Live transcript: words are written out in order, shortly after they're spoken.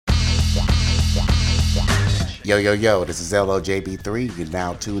Yo, this is LOJB3. You're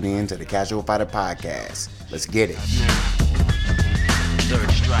now tuned in to the Casual Fighter Podcast. Let's get it. Third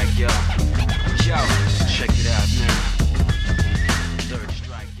strike, yo. Yo, check it out now. Third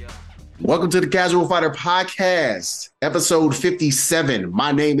strike, yo. Welcome to the Casual Fighter Podcast, episode 57.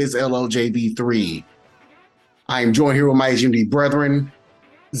 My name is LOJB3. I am joined here with my HMD brethren,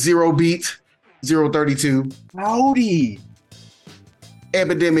 Zero Beat, 032. Howdy.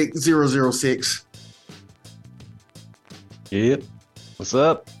 Epidemic 006. Yep. What's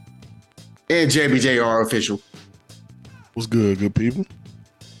up? And JBJR official. What's good, good people?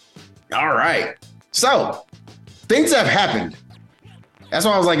 All right. So, things have happened. That's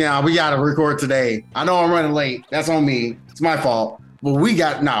why I was like, nah, we got to record today. I know I'm running late. That's on me. It's my fault. But we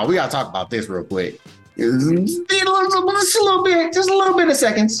got to talk about this real quick. Just a little bit of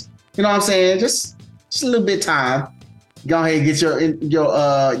seconds. You know what I'm saying? Just a little bit of time. Go ahead and get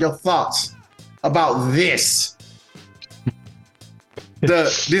your thoughts about this.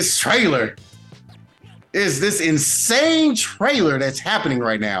 This trailer is this insane trailer that's happening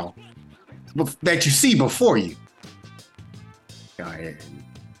right now that you see before you. Go ahead and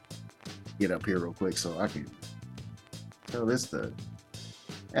get up here real quick so I can tell this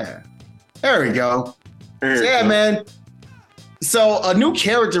yeah. There we go. Yeah, man. So a new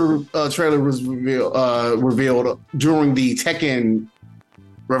character trailer was revealed during the Tekken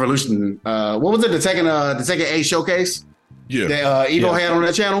Revolution. What was it? The Tekken 8 showcase? Yeah, that Evo had on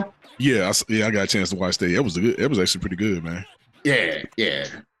that channel. Yeah, I got a chance to watch that. It was actually pretty good, man. Yeah.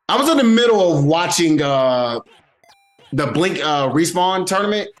 I was in the middle of watching the Blink Respawn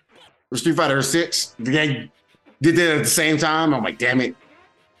tournament for Street Fighter 6. They did that at the same time. I'm like, damn it.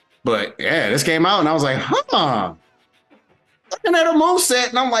 But yeah, this came out and I was like, looking at her moveset,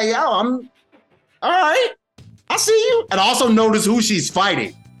 and I'm like, yo, I'm all right. I see you. And I also noticed who she's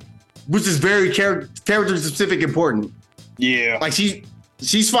fighting, which is very character specific important. Yeah. Like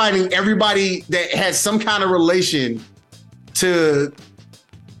she's fighting everybody that has some kind of relation to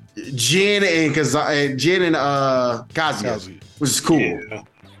Jin and Kazuya, which is cool. Yeah,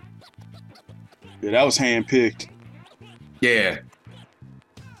 that was handpicked. Yeah.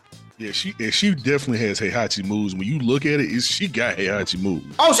 Yeah, she definitely has Heihachi moves. When you look at it, she got Heihachi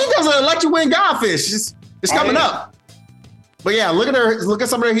moves. Oh, she does an electric wind godfish. It's coming up. But yeah, look at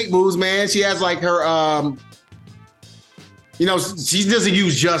some of her heat moves, man. She has like her she doesn't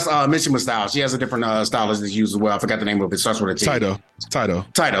use just Mishima style. She has a different style that she uses as well. I forgot the name of it. Starts with a T. Taito,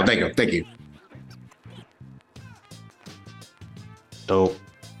 thank you. Dope.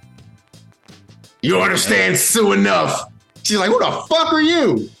 You understand Sue enough. She's like, who the fuck are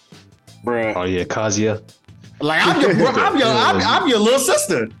you? Bruh. Oh yeah, Kazuya. Like I'm your little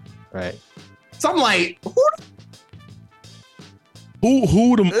sister. Right. So I'm like, who's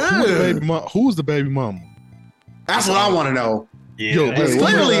the baby mama? That's what I want to know. Yeah. Yo,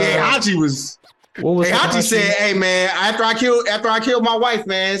 Clearly, Heihachi was. Heihachi said, Heihachi? "Hey man, after I killed my wife,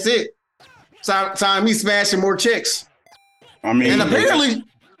 man, that's it. Time me smashing more chicks." I mean, And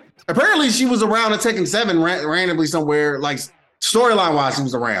apparently she was around in Tekken 7 randomly somewhere, like storyline wise, she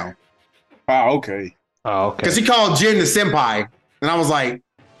was around. Oh, okay. Because he called Jin the senpai, and I was like,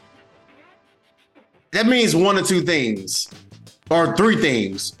 that means one or two things, or three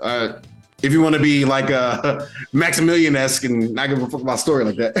things. If you want to be like a Maximilian-esque and not give a fuck about story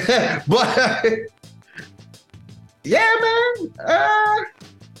like that. But yeah, man.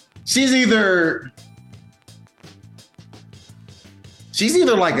 She's either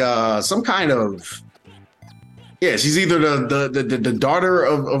like some kind of she's either the daughter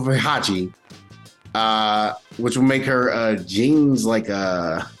of Heihachi, which will make her Jin's like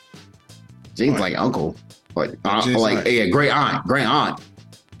uncle, great aunt.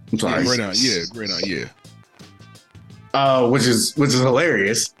 I'm sorry. Great aunt, yeah. Which is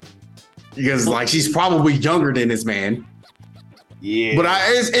hilarious because like she's probably younger than this man. Yeah. But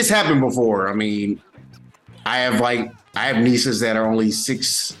it's happened before. I mean, I have nieces that are only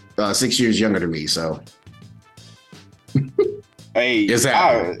 6 years younger than me, so. Hey, It's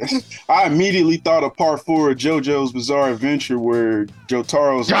I immediately thought of part 4 of JoJo's Bizarre Adventure where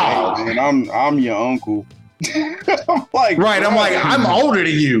Jotaro's like, hey, man, I'm your uncle. I'm like, right. I'm like, I'm older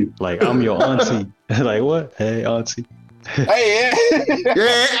than you. Like I'm your auntie. Like what? Hey, auntie. Hey,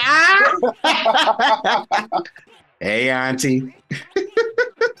 Hey, auntie.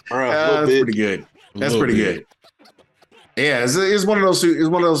 Bruh, That's pretty good. That's pretty good. Yeah, it's one of those two. It's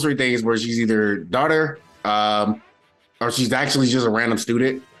one of those three things where she's either daughter, or she's actually just a random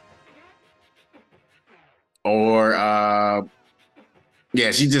student, or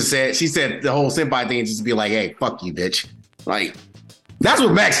she said the whole senpai thing just to be like, hey, fuck you, bitch. Like, that's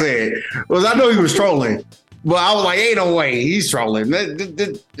what Max said. Was I know he was trolling. But I was like, ain't no way he's trolling.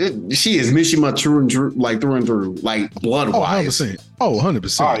 She is Mishima through and through, like blood wise. 100%. Oh,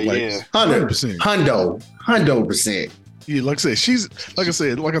 100%. Oh, Like, yeah. 100%. Hundo%. Yeah, like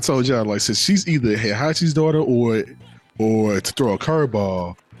I told y'all, like I said, she's either Heihachi's daughter or to throw a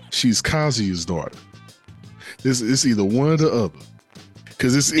curveball, she's Kazuya's daughter. It's either one or the other.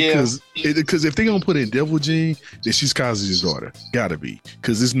 Because if they gonna put in Devil Gene, then she's Kazuya's daughter. Gotta be.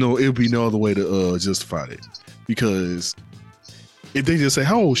 Because it'll be no other way to justify it. Because if they just say,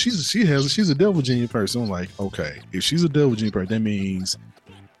 "Oh, she's a Devil Gene person," I'm like, okay, if she's a Devil Gene person, that means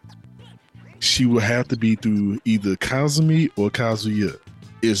she will have to be through either Kazumi or Kazuya.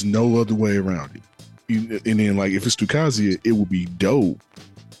 There's no other way around it. And then, like, if it's through Kazuya, it would be dope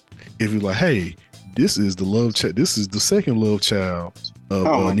if you're like, hey, this is the second love child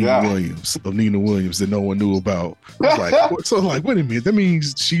of Nina Williams that no one knew about. I was like, wait a minute, that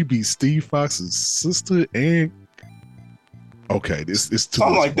means she'd be Steve Fox's sister and okay, this is too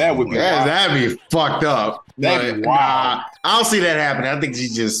something much like that would be that'd be fucked up. That'd be wild. I don't see that happening. I think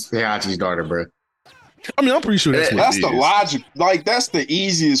she's just Heihachi's daughter, bro. I mean, I'm pretty sure that's the logic. Like, that's the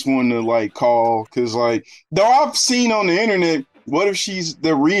easiest one to like call, because like, though I've seen on the internet, what if she's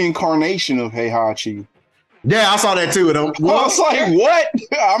the reincarnation of Heihachi? Yeah, I saw that too. I was like, what?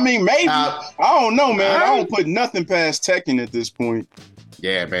 I mean, maybe. I don't know, man. I don't put nothing past Tekken at this point.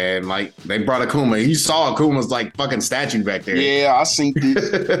 Yeah, man. Like, they brought Akuma. You saw Akuma's like fucking statue back there. Yeah, I seen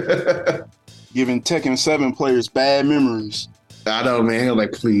it. Giving Tekken 7 players bad memories. I know, man.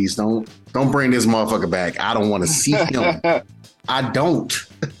 Like, please don't bring this motherfucker back. I don't want to see him. I don't.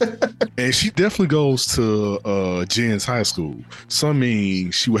 And she definitely goes to Jin's high school. So I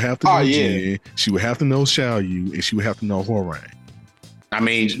mean, she would have to know Jin, she would have to know Xiaoyu, and she would have to know Horang. I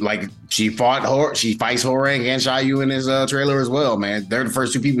mean, like, she fights Horang and Xiaoyu in his trailer as well, man. They're the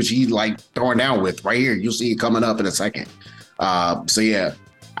first two people she like throwing down with right here. You'll see it coming up in a second. So yeah,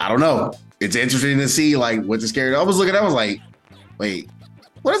 I don't know. It's interesting to see like what this character. I was looking at, I was like, wait,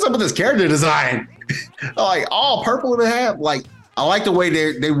 what is up with this character design? Like all purple to have. Like, I like the way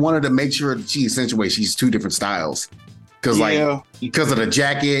they wanted to make sure that she accentuates she's two different styles. Because because of the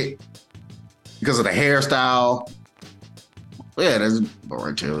jacket, because of the hairstyle. Yeah, there's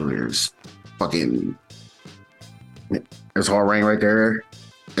there's fucking there's Horang right there.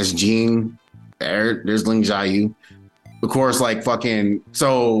 There's Jin. There's Ling Xiaoyu. Of course, like fucking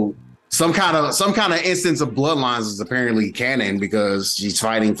some kind of instance of bloodlines is apparently canon because she's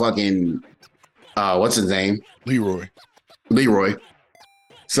fighting fucking what's his name? Leroy.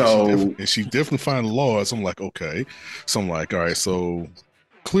 So she definitely find laws. I'm like, okay. So I'm like, all right, so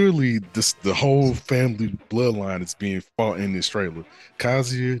clearly the whole family bloodline is being fought in this trailer.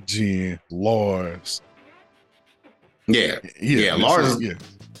 Kazuya, Jin, Lars. Yeah, Lars.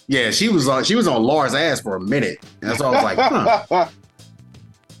 Yeah, she was on Lars' ass for a minute. And that's why I was like,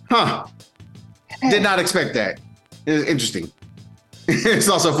 huh. Did not expect that. It's interesting. It's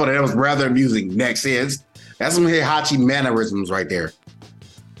also funny. That was rather amusing. Next is that's some Heihachi mannerisms right there.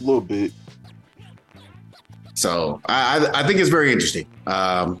 A little bit. So I think it's very interesting.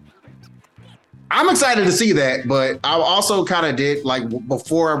 I'm excited to see that, but I also kind of did like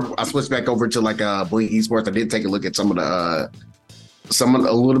before I switched back over to like Blink Esports. I did take a look at a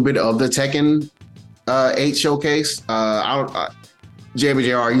little bit of the Tekken 8 showcase.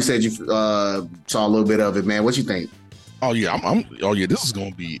 JBJR, you said you saw a little bit of it, man. What you think? Oh yeah, this is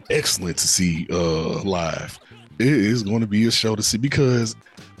going to be excellent to see live. It is going to be a show to see because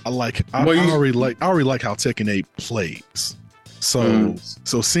I already like how Tekken 8 plays. So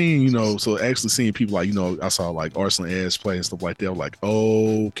seeing, actually seeing people like, I saw like Arslan Ash play and stuff like that. I'm like,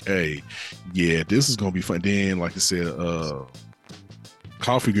 okay, yeah, this is gonna be fun. Then, like I said,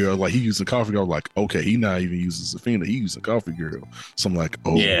 Coffee Girl, like he using Coffee Girl, like, okay, he not even using Zafina, he using Coffee Girl. So I'm like,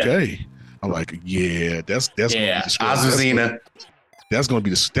 okay. Yeah. I'm like, yeah, that's yeah, Azuzina. That's gonna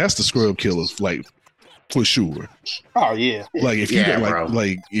be that's the scrub killers, like, for sure. Oh yeah. Like if you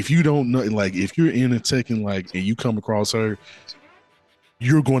if you don't know, like if you're in a Tekken, like, and you come across her,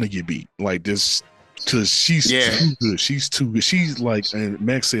 you're going to get beat like this because she's too good. She's too good. She's like, and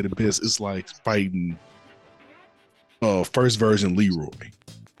Max said it best. It's like fighting first version Leroy.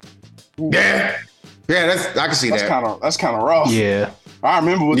 Yeah, I can see that. That's kind of rough. Yeah, I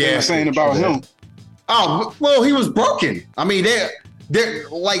remember what they were saying about him. Oh well, he was broken. I mean, they're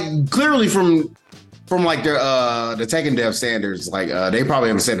like clearly from like the Tekken dev standards, like they probably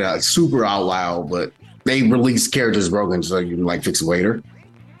haven't said it super out loud, but they release characters broken so you can like fix it later.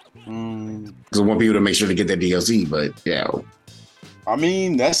 Because I want people to make sure to get that DLC, but yeah. I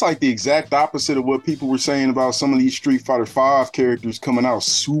mean, that's like the exact opposite of what people were saying about some of these Street Fighter V characters coming out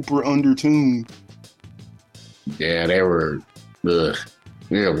super undertuned. Yeah, they were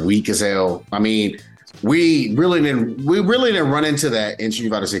weak as hell. I mean, we really didn't run into that in Street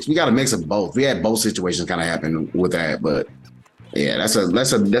Fighter 6. We got a mix of both. We had both situations kind of happen with that, but yeah, that's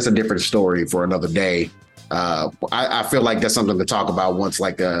a different story for another day. I feel like that's something to talk about once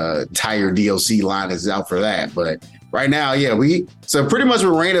like the entire DLC line is out for that. But right now, yeah, so pretty much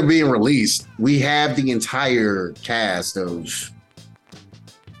with Reina being released, we have the entire cast of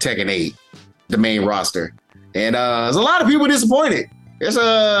Tekken 8, the main roster. And there's a lot of people disappointed. There's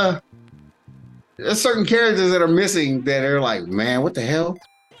certain characters that are missing that are like, man, what the hell?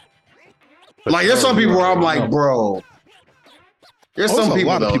 Like, there's some people where I'm like, bro. There's some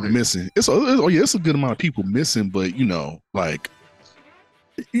people, a lot of people missing. It's a good amount of people missing, but like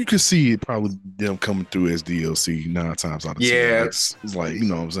you can see it probably them coming through as DLC 9 times out of 10. Yeah, it's like, you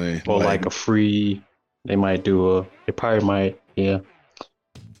know what I'm saying? Or like a free, they probably might, yeah.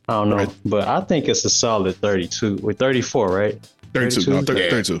 I don't know, right. But I think it's a solid 32. With 34, right? 32, no,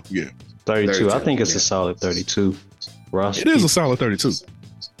 32, yeah. 32. I think it's a solid 32. It is a solid 32.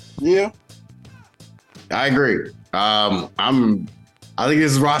 Yeah. I agree. I think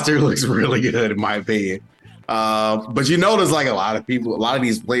this roster looks really good in my opinion. But you notice like a lot of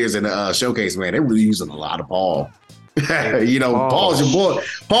these players in the showcase, man, they're really using a lot of Paul. Paul's your boy.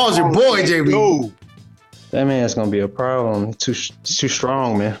 Paul's your boy, JB. No. That man's gonna be a problem. Too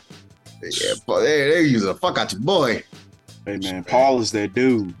strong, man. Yeah, they're using the fuck out your boy. Hey man, Paul is that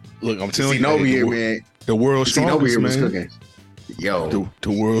dude. Look, I'm telling you, here, man. The world's strongest, man. Cooking. Yo,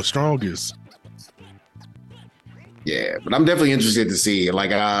 the world's strongest. Yeah, but I'm definitely interested to see.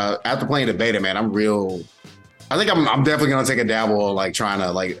 Like, after playing the beta, man, I think I'm definitely gonna take a dabble, like trying to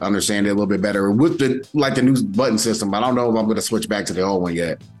like understand it a little bit better with the new button system. But I don't know if I'm gonna switch back to the old one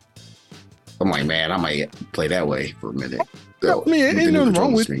yet. I'm like, man, I might play that way for a minute. So, ain't nothing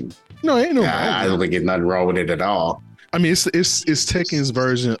wrong with it. No, ain't no. I don't think there's nothing wrong with it at all. I mean, it's Tekken's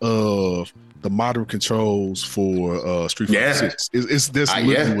version of the modern controls for Street Fighter 6. That's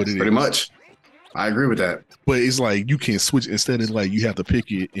literally what it is. Pretty much. I agree with that. But it's like you can switch instead of like you have to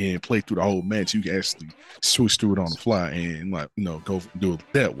pick it and play through the whole match. You can actually switch through it on the fly and go do it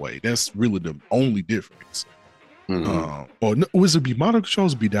that way. That's really the only difference. Mm-hmm. Or no, would it be modern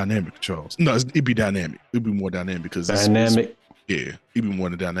controls or be dynamic controls? No, it'd be dynamic. It'd be more dynamic because dynamic. It'd be more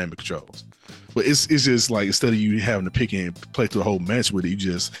than dynamic controls. But it's just like instead of you having to pick and play through the whole match with it, you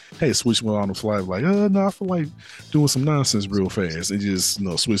just switch one on the fly. Like, no, I feel like doing some nonsense real fast and just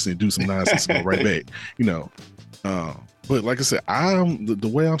switch and do some nonsense and go right back. But like I said,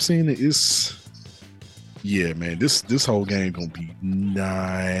 the way I'm seeing it is. Yeah, man, this whole game gonna be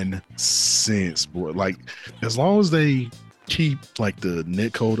 9 cents, boy. Like, as long as they keep like the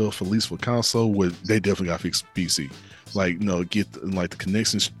net code up, at least for console, they definitely gotta fix PC. Like, get the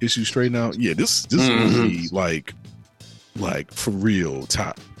connection issue straightened out. Yeah, this is gonna be like for real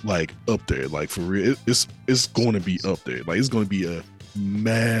top, like up there, like for real. It's going to be up there. Like, it's going to be a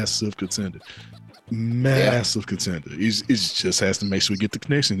massive contender. Contender. It just has to make sure we get the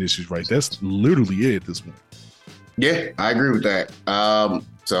connection issues right. That's literally it at this point. Yeah, I agree with that.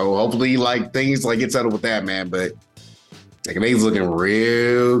 So hopefully things get settled with that, man. But Tekken 8's looking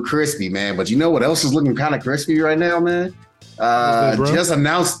real crispy, man. But you know what else is looking kind of crispy right now, man? Just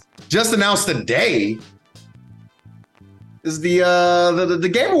announced today is the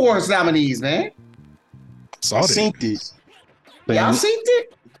Game Awards nominees, man. I seen it. Y'all seen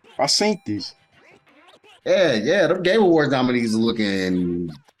it? I seen it. Yeah, the Game Awards nominees are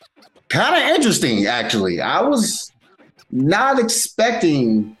looking kind of interesting, actually. I was not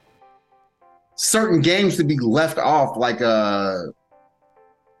expecting certain games to be left off, at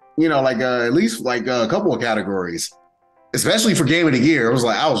least a couple of categories, especially for Game of the Year.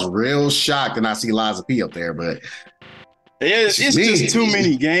 I was real shocked to not see Liza P up there, but it's just too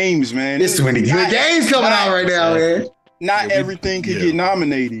many games, man. It's too many good games coming out right now, man. Not everything could get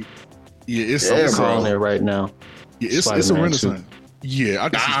nominated. Yeah, it's on there right now. Yeah, it's a renaissance. Yeah, I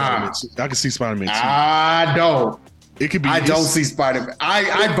can see Spider-Man. I can see Spider-Man 2. I don't. It could be. I don't see Spider-Man.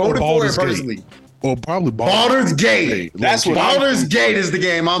 I voted for it personally. Or probably Baldur's Gate. That's what Baldur's Gate is the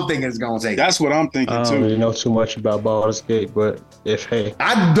game I'm thinking is going to take. That's what I'm thinking too. I don't really know too much about Baldur's Gate, but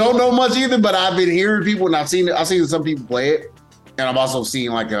I don't know much either. But I've been hearing people, and I've seen some people play it, and I've also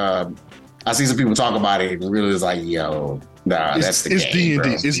seen I see some people talk about it, and really is like, yo, nah, that's the game.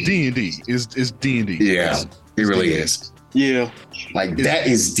 It's D&D. It's D&D. Yeah, it really is. Yeah, that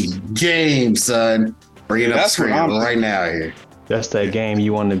is the game, son. Bring it up screen right now here. That's that game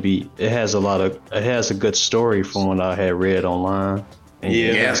you want to beat. It has a good story from what I had read online. And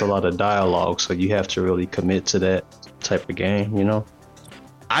it has a lot of dialogue, so you have to really commit to that type of game,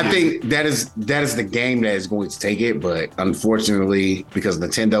 I think that is the game that is going to take it, but unfortunately, because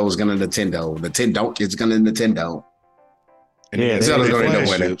Nintendo is going to Nintendo is going to Nintendo. And Yeah, Zelda's going to end up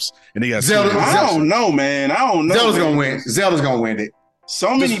winning. flagships, and they got Zelda- I don't know, man. I don't know. Zelda's man. going to win. Zelda's going to win it.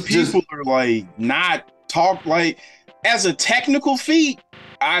 So many Just- people are like not talk like as a technical feat.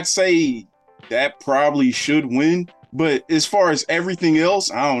 I'd say that probably should win, but as far as everything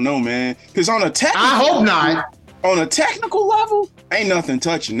else, I don't know, man. Because on a technical, I hope not. On a technical level, ain't nothing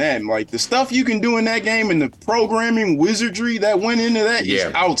touching that. Like the stuff you can do in that game and the programming wizardry that went into that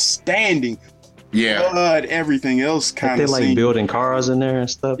is outstanding. Yeah. But everything else kind They of like building cars in there and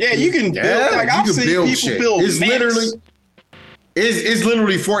stuff. Yeah, you can build. Like I've seen people shit. build. It's mechs.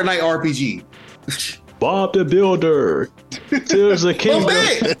 literally Fortnite RPG. Bob the Builder. Tears the Kingdom.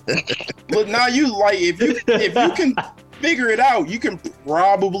 But now you like if you can figure it out, you can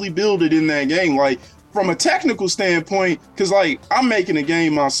probably build it in that game. Like from a technical standpoint, because like I'm making a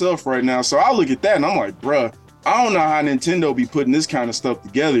game myself right now, so I look at that and I'm like, bruh, I don't know how Nintendo be putting this kind of stuff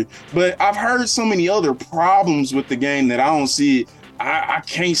together. But I've heard so many other problems with the game that I don't see it. I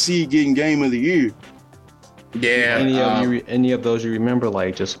can't see it getting Game of the Year. Yeah. Any of those you remember?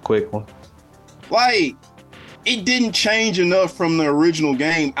 Like just a quick one. Like it didn't change enough from the original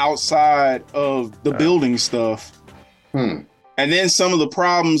game outside of the building stuff. And then some of the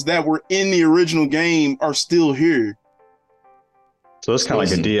problems that were in the original game are still here. So it's kind of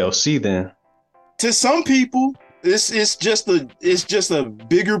like a DLC then. To some people, it's just a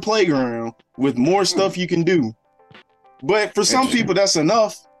bigger playground with more stuff you can do. But for some people, that's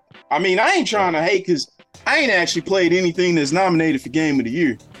enough. I mean, I ain't trying to hate because I ain't actually played anything that's nominated for Game of the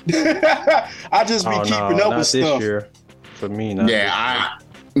Year. I just be keeping up with stuff. This year. For me,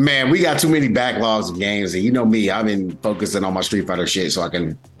 Man, we got too many backlogs of games, and you know me, I've been focusing on my Street Fighter shit so I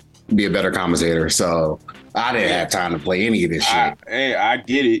can be a better commentator. So I didn't have time to play any of this shit. I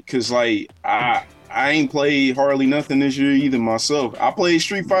get it, cause like I ain't played hardly nothing this year either myself. I played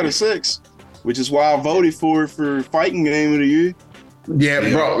Street Fighter 6, which is why I voted for Fighting Game of the Year. Yeah,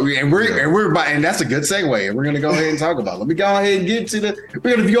 bro, and we're about, and that's a good segue. And we're gonna go ahead and talk about it. Let me go ahead and get to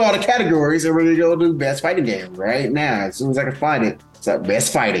we're gonna view all the categories, and we're gonna go do best fighting game right now as soon as I can find it. So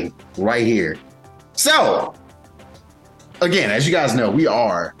best fighting right here. So again, as you guys know, we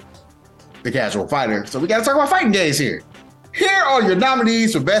are the casual fighter, so we gotta talk about fighting games here. Here are your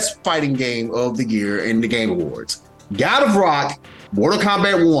nominees for best fighting game of the year in the Game Awards: God of Rock, Mortal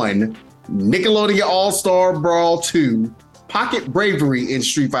Kombat 1, Nickelodeon All-Star Brawl 2, Pocket Bravery in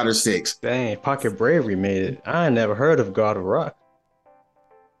Street Fighter 6. Dang, Pocket Bravery made it. I ain't never heard of God of Rock.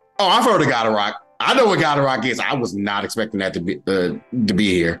 Oh, I've heard of God of Rock. I know what God of Rock is. I was not expecting that to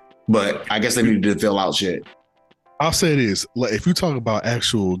be here, but I guess they needed to fill out shit. I'll say this: like, if you talk about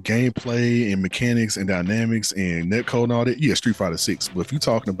actual gameplay and mechanics and dynamics and netcode and all that, yeah, Street Fighter 6. But if you're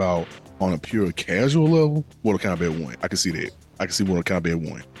talking about on a pure casual level, Mortal Kombat 1. I can see that. I can see Mortal Kombat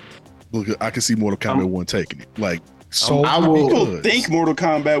 1. Look, I can see Mortal Kombat 1 taking it. Like, so people think Mortal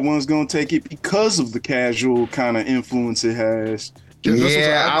Kombat 1's gonna take it because of the casual kind of influence it has.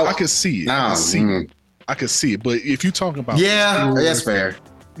 Yeah, I can see it. I can see it. But if you're talking about that's fair.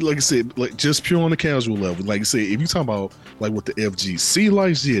 Like I said, like just pure on the casual level. Like I said, if you talking about like what the FGC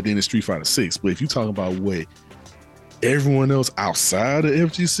likes, yeah, then it's Street Fighter 6. But if you talking about what everyone else outside of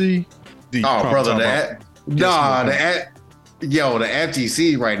FGC, the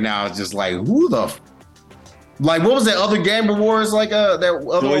FGC right now is just like who the like what was that other Game Awards like that other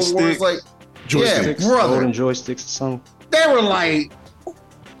awards like joysticks, yeah, brother, golden joysticks or something. They were like,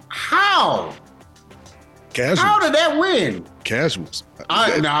 how? Casuals. How did that win? Casuals.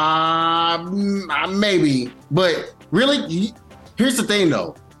 Maybe. But really, here's the thing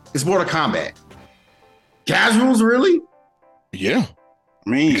though. It's Mortal Kombat. Casuals, really? Yeah. I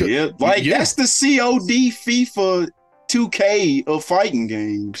mean, that's the COD FIFA 2K of fighting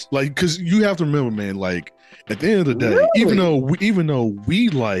games. Like, because you have to remember, man, like, at the end of the day, even though we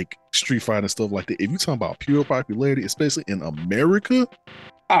like Street Fighter and stuff like that, if you talking about pure popularity, especially in America,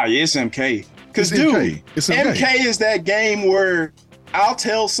 it's MK. Because dude, MK is that game where I'll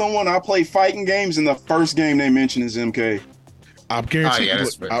tell someone I play fighting games and the first game they mention is MK. I'm guaranteed.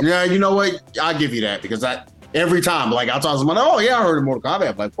 Yeah, you know what? I'll give you that because every time, like I'll talk to someone, oh yeah, I heard of Mortal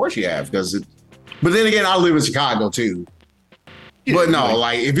Kombat. Like, of course you have, but then again, I live in Chicago too. Yeah, but no,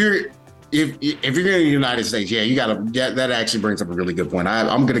 like if you're in the United States, yeah, you gotta. That actually brings up a really good point.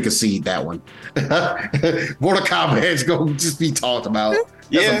 I'm gonna concede that one. Mortal Kombat is gonna just be talked about.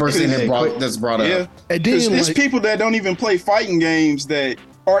 That's the first thing that's brought up. Because there's people that don't even play fighting games that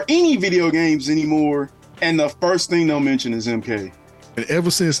are any video games anymore, and the first thing they'll mention is MK. And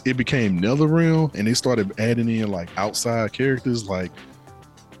ever since it became NetherRealm and they started adding in like outside characters, like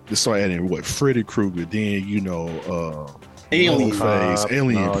they start adding what Freddy Krueger, then Alien. Face,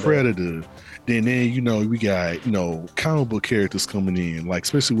 Alien, all that. Predator. Then we got comic book characters coming in, like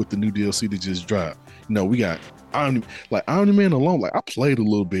especially with the new DLC that just dropped. We got Omni Man alone. Like I played a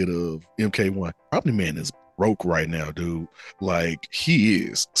little bit of MK1. Omni Man is broke right now, dude. Like he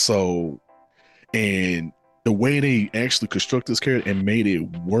is. So, and the way they actually construct this character and made it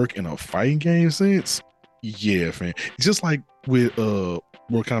work in a fighting game sense, yeah, man. Just like with Mortal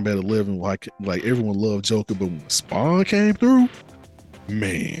Kombat 11, like everyone loved Joker, but when Spawn came through,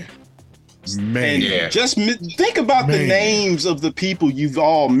 man. And Yeah. just think about the names of the people you've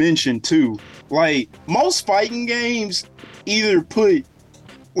all mentioned too. Like most fighting games either put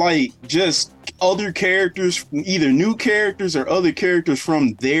like just other characters, either new characters or other characters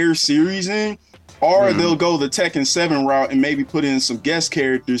from their series in, or they'll go the Tekken 7 route and maybe put in some guest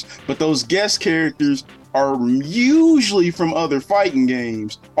characters, but those guest characters are usually from other fighting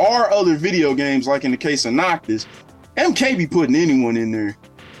games or other video games, like in the case of Noctis. MK be putting anyone in there.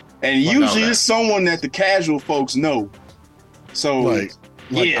 And usually it's someone that the casual folks know. So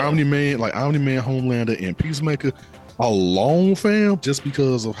Omni-Man, Homelander, and Peacemaker alone, fam, just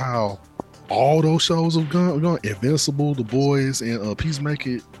because of how all those shows have gone, Invincible, The Boys, and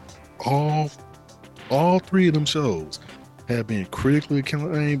Peacemaker, all three of them shows have been critically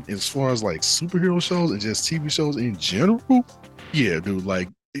acclaimed as far as like superhero shows and just TV shows in general. Yeah, dude, like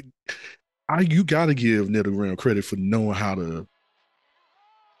you gotta give NetherRealm credit for knowing how to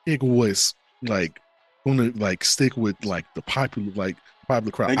stick with like the popular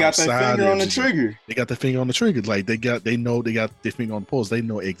crowd. They got that finger on the trigger. They got the finger on the trigger. Like they know they got their finger on the pulse. They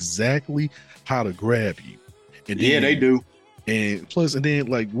know exactly how to grab you. And then, they do. And plus, and then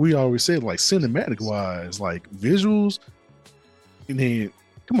like we always said, like cinematic wise, like visuals. And then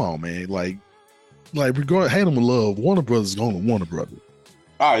come on, man, like we're going hate them or love. Warner Brothers is going to Warner Brothers.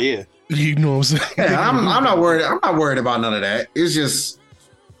 Oh yeah. You know what I'm saying? Yeah, I'm not worried. I'm not worried about none of that. It's just,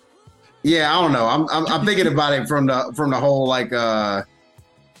 yeah, I don't know. I'm thinking about it from the whole like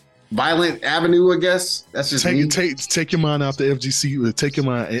violent avenue. I guess that's just take your mind out the FGC. Take your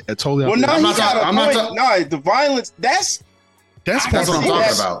mind totally. Well, out no, the violence. That's what I'm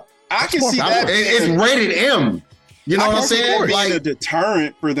talking about. I can see that. It's rated M. You know what I'm saying? Like a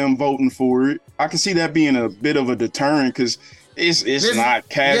deterrent for them voting for it. I can see that being a bit of a deterrent because it's not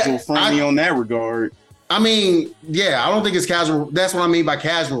casual friendly on that regard. I mean, yeah, I don't think it's casual. That's what I mean by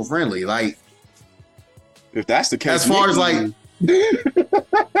casual friendly. Like, if that's the case, as far as like,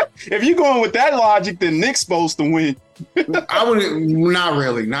 if you're going with that logic, then Nick's supposed to win. I wouldn't. Not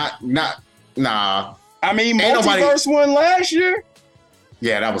really. Nah. I mean, Multiverse won last year.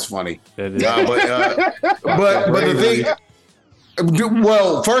 Yeah, that was funny. That is. But the thing.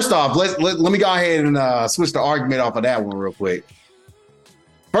 Well, first off, let me go ahead and switch the argument off of that one real quick.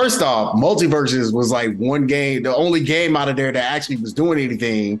 First off, Multiverses was like one game, the only game out of there that actually was doing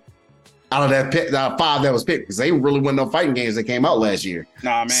anything out of that 5 that was picked, because they really wasn't no fighting games that came out last year.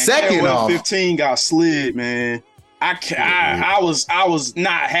 Nah, man. Second off, 15 got slid, man. I was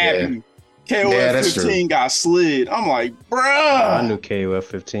not happy. Yeah. KOF 15 got slid. I'm like, bruh. I knew KOF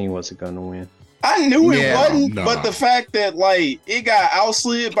 15 wasn't gonna win. I knew it wasn't, but the fact that like it got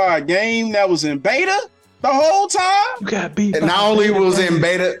outslid by a game that was in beta the whole time. You got beat. And not only was it in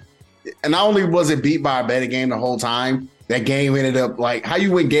beta, and not only was it beat by a beta game the whole time, that game ended up like how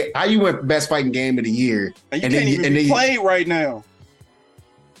you went best fighting game of the year, and you can't even play it right now.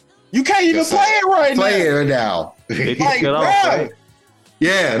 You can't even play it right now. Play it now. They took it off, right?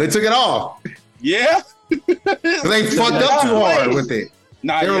 Yeah, they took it off. Yeah, they fucked up too hard with it.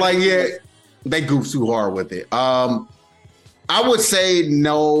 Nah, they were like, they goofed too hard with it. I would say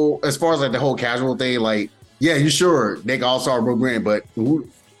no, as far as like the whole casual thing, like, yeah, you sure Nick All-Star broke in, but do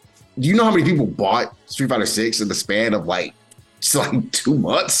you know how many people bought Street Fighter 6 in the span of like just like 2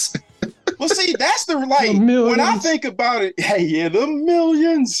 months? Well, see, that's the like when I think about it, hey, yeah, the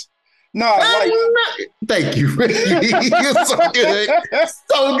millions. No, thank you. You're so good.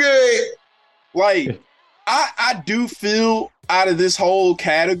 So good. Like, I do feel out of this whole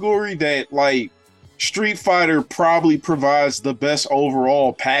category that like Street Fighter probably provides the best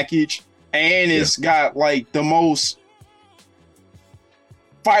overall package, and it's got like the most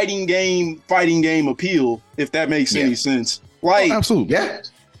fighting game appeal, if that makes any sense. Like, absolutely. Yeah.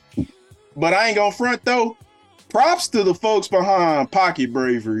 But I ain't gonna front though. Props to the folks behind Pocket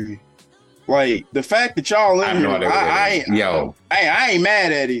Bravery. Like the fact that y'all in here, I ain't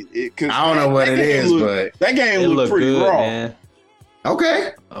mad at it. Cause I don't know what it is, but that game looked pretty good, raw. Man.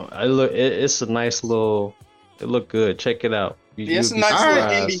 Okay. It's a nice little. It looked good. Check it out. It's a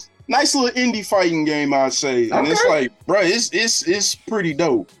nice little indie fighting game, I'd say. And it's like, bro, it's pretty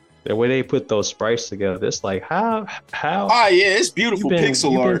dope. the way they put those sprites together, it's like how Ah, yeah, it's beautiful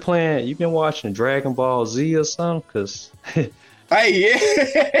pixel art. You've been watching Dragon Ball Z or something? Cause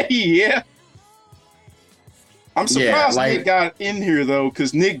Hey, yeah. I'm surprised Nick got in here though,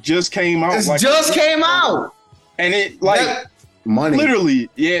 because Nick just came out. Came out, and it money, literally,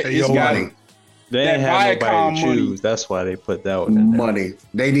 yeah, it's got money. They didn't have nobody to choose. Money. That's why they put that one in there. Money.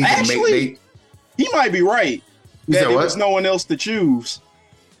 They need to make. He might be right. That there was no one else to choose.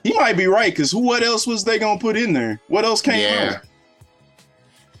 He might be right, because what else was they gonna put in there? What else came out?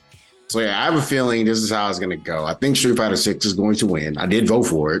 So yeah, I have a feeling this is how it's gonna go. I think Street Fighter 6 is going to win. I did vote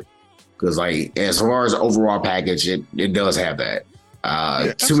for it because, like, as far as the overall package, it does have that.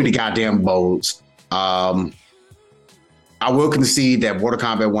 Too many goddamn modes. I will concede that Mortal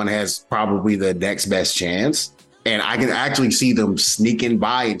Kombat 1 has probably the next best chance, and I can actually see them sneaking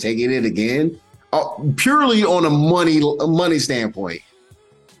by and taking it again, purely on a money standpoint.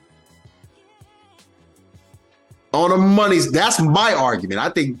 That's my argument. I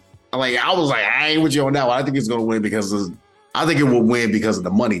think, like, I was like, I ain't with you on that one. I think it's gonna win I think it will win because of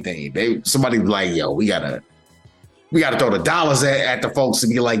the money thing. Somebody be like, yo, we gotta throw the dollars at the folks to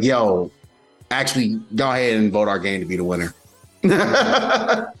be like, yo, actually go ahead and vote our game to be the winner.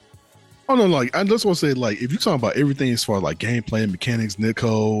 Oh no, like I just want to say, like, if you're talking about everything as far as like gameplay, mechanics,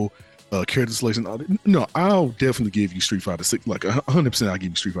 Nico, character selection, no, I'll definitely give you Street Fighter 6. Like 100%, I'll give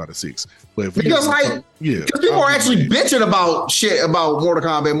you Street Fighter 6. But if because people are actually bitching about shit about Mortal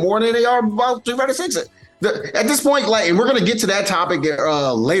Kombat more than they are about Street Fighter 6. At this point, like, and we're gonna get to that topic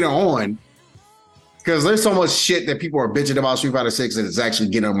later on, because there's so much shit that people are bitching about Street Fighter 6 and it's actually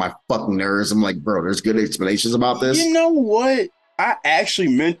getting on my fucking nerves. I'm like, bro, there's good explanations about this. You know what? I actually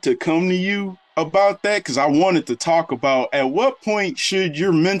meant to come to you about that because I wanted to talk about at what point should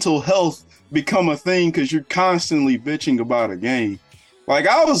your mental health become a thing because you're constantly bitching about a game. Like,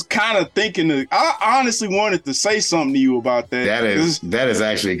 I was kind of thinking, I honestly wanted to say something to you about that. That is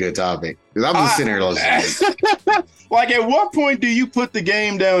actually a good topic. Because I'm just sitting here listening. Like, at what point do you put the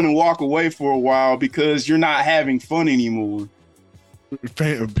game down and walk away for a while because you're not having fun anymore?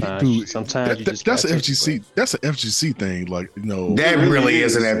 Sometimes that's an FGC. That's an FGC thing. Like, you know, that really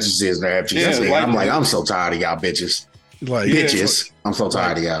is an FGC. Yeah, I'm so tired of y'all bitches. Like, bitches, I'm so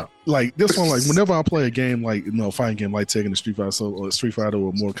tired of y'all. Like this one, like whenever I play a game, like, you know, fighting game like Tekken, Street Fighter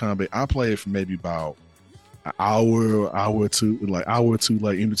or Mortal Kombat, I play it for maybe about an hour or two, like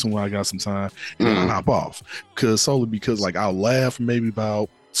in between when I got some time, and then I hop off. Because like I'll laugh maybe about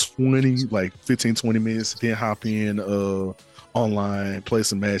 15, 20 minutes, then hop in online, play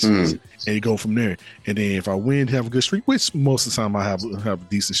some matches, and go from there. And then if I win, have a good streak, which most of the time I have a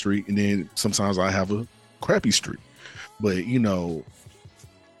decent streak, and then sometimes I have a crappy streak. But, you know,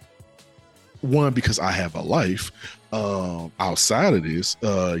 one, because I have a life outside of this,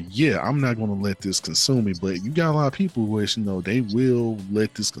 I'm not going to let this consume me. But you got a lot of people which, you know, they will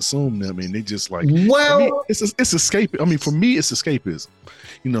let this consume them, and they just like, well, it's escape. I mean, for me, it's escapism.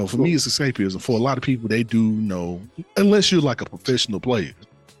 You know, for me, it's escapism. For a lot of people, they do know, unless you're like a professional player.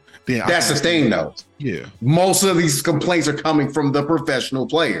 Then that's the thing, though. Yeah, most of these complaints are coming from the professional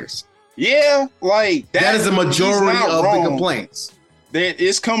players. Yeah, like that is the majority of the complaints. That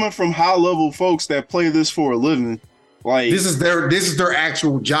it's coming from high level folks that play this for a living. Like, this is their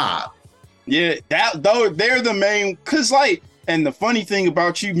actual job. Yeah, they're the main, cause like, and the funny thing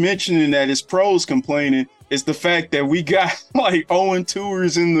about you mentioning that is pros complaining is the fact that we got like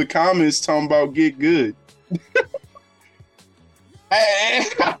 0-2ers in the comments talking about get good.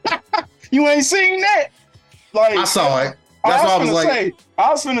 You ain't seen that? Like, I saw it. That's what I was like. I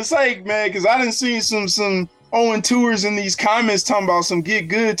was finna say, man, because I didn't see some 0-2ers in these comments talking about some get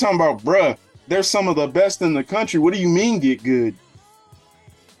good, talking about, bruh, they're some of the best in the country. What do you mean get good?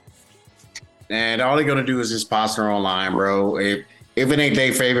 And all they're gonna do is just posture online, bro. If it ain't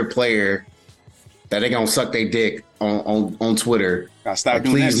their favorite player, that they gonna suck their dick on Twitter. I stop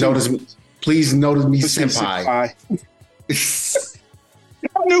doing that. Please notice me, senpai.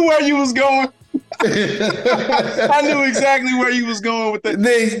 I knew where you was going. I knew exactly where you was going with that.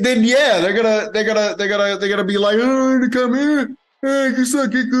 They're gonna be like, oh, come here, hey, you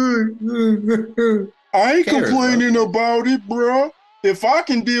suck it good. I ain't complaining about it, bro. If I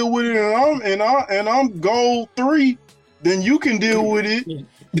can deal with it and I'm goal 3, then you can deal with it.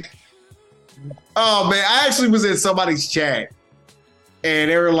 Oh man, I actually was in somebody's chat.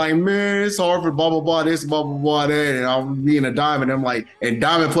 And they were like, man, it's hard for blah, blah, blah, this, blah, blah, blah, that. And I'm being a diamond. I'm like, and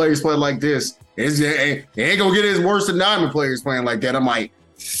diamond players play like this. It ain't going to get as worse than diamond players playing like that. I'm like,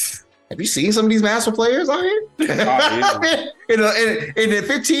 have you seen some of these master players out here? yeah. in the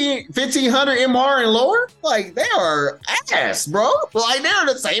 1500 MR and lower, like they are ass, bro. Like they're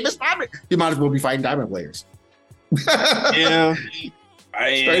the same as diamond. You might as well be fighting diamond players. Yeah.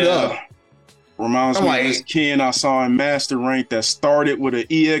 Straight up. Reminds I'm me like- of this kid I saw in Master Rank that started with an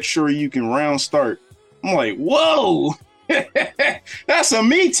EX sure you can round start. I'm like, whoa, that's a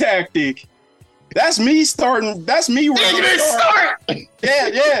me tactic. That's me starting. That's me round Start.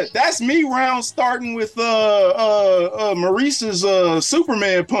 Yeah. That's me round starting with Maurice's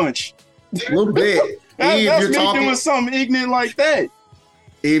Superman punch. A little bit. Eve, That's you're me talking. doing something ignorant like that.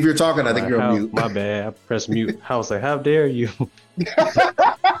 Eve, you're talking. I think you're on mute. My bad. I pressed mute. I was like, how dare you?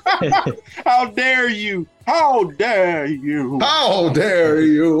 How dare you? How dare you? How dare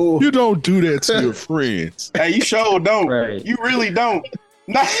you? You don't do that to your friends. Hey, you sure don't. Right. You really don't.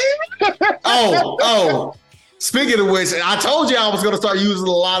 Nah. Oh. Speaking of which, I told you I was going to start using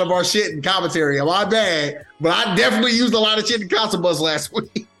a lot of our shit in commentary. My bad, but I definitely used a lot of shit in Concert Bus last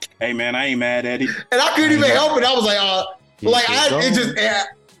week, Hey man, I ain't mad at it. and I couldn't even help it. I was like,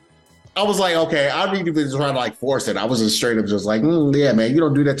 I was like, okay, I didn't even try to like force it. I was just straight up just like, yeah, man, you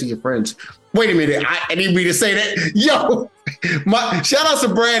don't do that to your friends. Wait a minute, I didn't mean to say that. Yo, my shout out to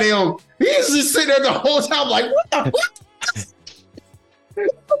Brad M. He's just sitting there the whole time like, what the fuck?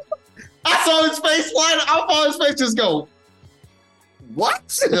 I saw his face line. I saw his face just go,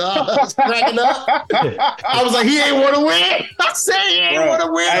 what? I was cracking up. I was like, he ain't want to win. I said he ain't want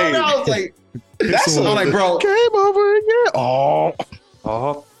to win. Hey. I was like, That's I'm like, bro. Game over again. Oh,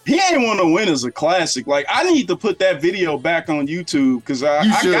 Oh, He ain't want to win as a classic. Like I need to put that video back on YouTube because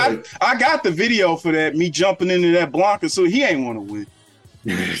You should. I got the video for that. Me jumping into that Blanca, so he ain't want to win.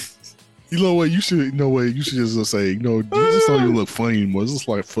 you know what? You should just say, you just don't even look funny anymore. It's just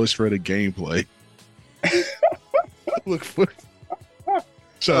like frustrated gameplay. Look funny.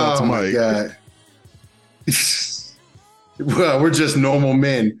 Shout out to Mike. God. Well, we're just normal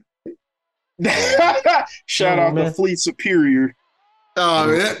men. Shout out to Fleet Superior.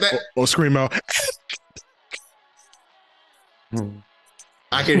 Or scream out.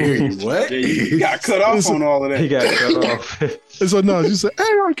 I can hear you. What? Yeah, you got cut off on all of he that. got cut off. And so no, you say, hey,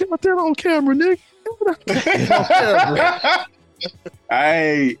 I get out there on camera, Nick.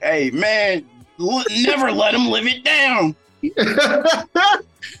 Hey, man, never let him live it down.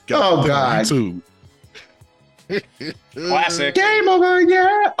 Oh, God. YouTube. Classic. Game over,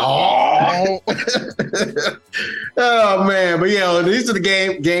 yeah. Oh. Oh man, but yeah, these are the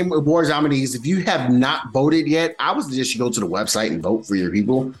game awards nominees. If you have not voted yet, I would suggest you go to the website and vote for your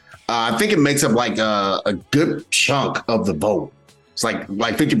people. I think it makes up like a good chunk of the vote. It's like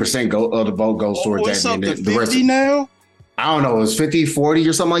 50% of the vote goes towards What's that. up And to the rest, 50 now? I don't know, it's 50, 40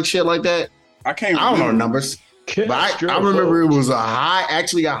 or something like shit like that. I can't I don't know the remember. numbers, but I remember it was a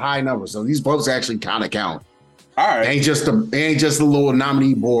high number. So these votes actually kind of count. All right. Ain't just a little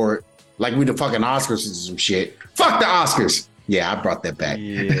nominee board like we the fucking Oscars or some shit. Fuck the Oscars. Yeah, I brought that back.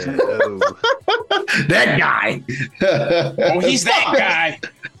 Yeah. That guy. Oh, he's that guy.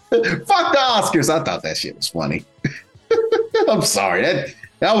 Fuck the Oscars. I thought that shit was funny. I'm sorry.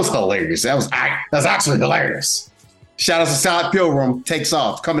 That was hilarious. That's actually hilarious. Shout out to Silent Pilgrim Takes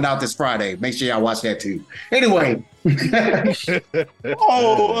Off coming out this Friday. Make sure y'all watch that too. Anyway.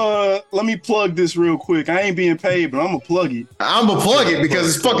 Let me plug this real quick. I ain't being paid, but I'm gonna plug it. I'm gonna plug it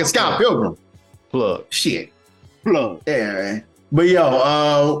because it's fucking Scott Pilgrim. Plug. Shit. Plug. Yeah, man. But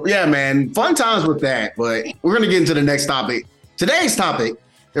yo, yeah, man, fun times with that. But we're gonna get into the next topic. Today's topic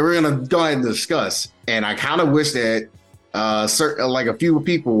that we're gonna go ahead and discuss, and I kind of wish that a few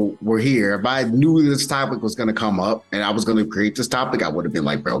people were here. If I knew this topic was gonna come up and I was gonna create this topic, I would have been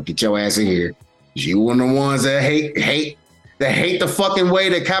like, bro, get your ass in here. You one of the ones that hate the fucking way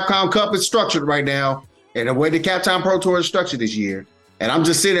that Capcom Cup is structured right now, and the way the Capcom Pro Tour is structured this year. And I'm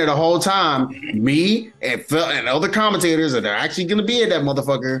just sitting there the whole time, me and Phil and other commentators that are actually going to be at that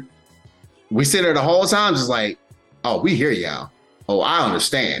motherfucker. We sit there the whole time just like, oh, we hear y'all. Oh, I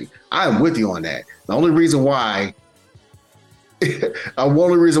understand. I am with you on that. The only reason why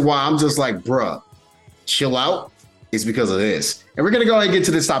I'm just like, bruh, chill out is because of this. And we're going to go ahead and get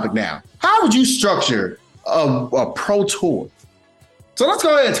to this topic now. How would you structure a pro tour? So let's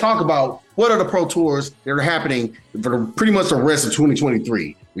go ahead and talk about what are the pro tours that are happening for pretty much the rest of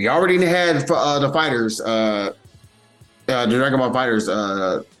 2023. We already had the Fighters, the Dragon Ball Fighters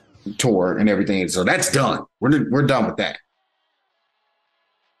tour and everything. So that's done. We're done with that.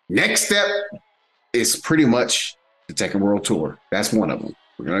 Next step is pretty much the Tekken World Tour. That's one of them.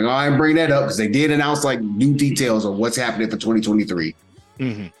 We're going to go ahead and bring that up because they did announce like new details of what's happening for 2023.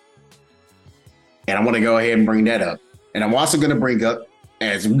 Mm-hmm. And I want to go ahead and bring that up. And I'm also going to bring up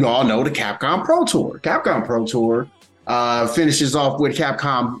as we all know, the Capcom Pro Tour. Capcom Pro Tour finishes off with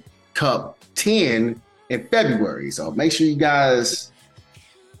Capcom Cup 10 in February. So make sure you guys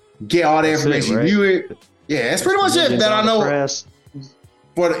get all the information. Right? View it. Yeah, that's pretty much it that I know. Prize.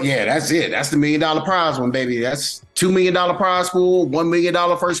 Yeah, that's it. That's the $1 million prize one, baby. That's $2 million prize pool, $1 million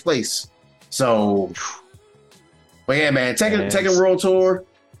first place. So, but yeah, man, Tekken World Tour.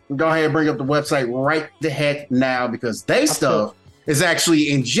 Go ahead and bring up the website right the heck now because they stuff is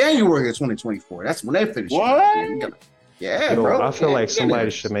actually in January of 2024. That's when they finish. What? Yeah, bro. I feel like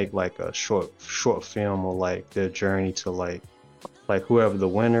somebody should make like a short film of like their journey to like whoever the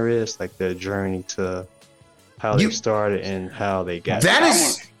winner is, like their journey to how they started and how they got.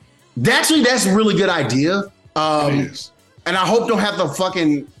 That's a really good idea. And I hope don't have to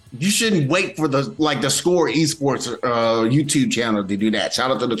fucking. You shouldn't wait for the Score Esports YouTube channel to do that. Shout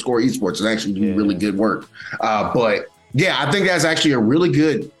out to the Score Esports. They actually do really good work. But yeah, I think that's actually a really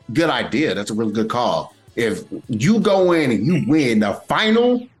good idea. That's a really good call. If you go in and you win the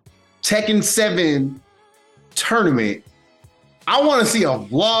final Tekken 7 tournament, I want to see a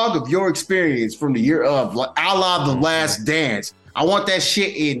vlog of your experience from the year of a la The Last Dance. I want that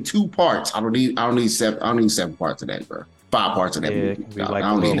shit in 2 parts. I don't need 7 parts of that, bro. 5 parts of that movie. It could be like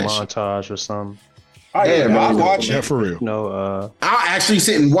a little montage or something. Oh, yeah, I'll watch it. Yeah, for real. No, I'll actually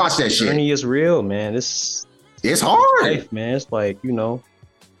sit and watch that shit. Journey is real, man. It's hard, life, man. It's like,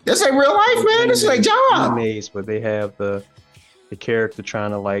 this ain't real life, man. This is like job. Animes, but they have the character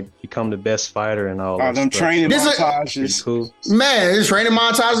trying to like become the best fighter and all that. Them stuff. training This is- montages. Man, it's training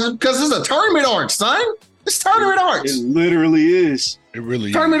montages because it's a tournament arc, son. It's tournament arcs. It literally is. It really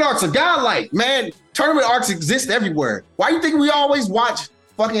is. Tournament arcs are godlike, man. Tournament arcs exist everywhere. Why you think we always watch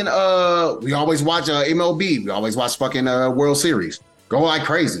fucking MLB? We always watch fucking World Series. Go like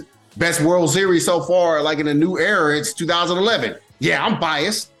crazy. Best World Series so far, like in a new era, it's 2011. Yeah, I'm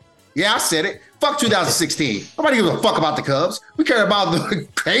biased. Yeah, I said it. Fuck 2016. Nobody gives a fuck about the Cubs. We care about the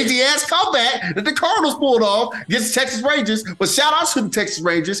crazy ass comeback that the Cardinals pulled off against the Texas Rangers. But shout out to the Texas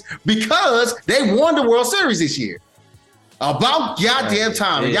Rangers because they won the World Series this year. About goddamn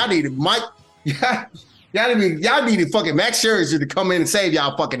time. And y'all needed Mike. Y'all needed fucking Max Scherzer to come in and save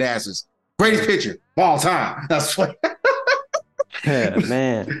y'all fucking asses. Greatest pitcher of all time. That's what. Yeah,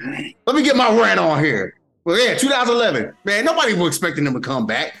 man. Let me get my rant on here. Well, yeah, 2011. Man, nobody was expecting them to come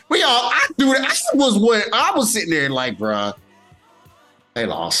back. I was sitting there like, bruh, they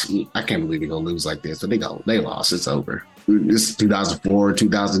lost. I can't believe they're gonna lose like this. But they lost. It's over. It's 2004,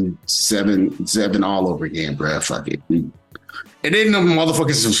 2007 all over again, bruh. Fuck it. And then the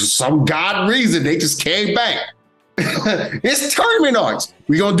motherfuckers, for some god reason, they just came back. It's tournament arcs.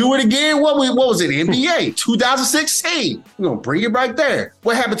 We're gonna do it again. What was it? NBA 2016. We're gonna bring it right there.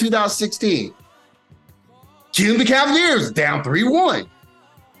 What happened 2016? Cleveland Cavaliers down 3-1.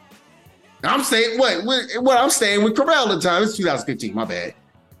 I'm saying what I'm staying with Carvel at the time. It's 2015, my bad.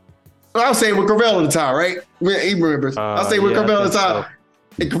 I'm saying with Carvel at the time, right? He remembers. I say with Carvel at the time. So.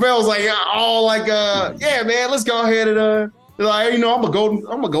 And Carvel's like, yeah, man, let's go ahead and like, I'm a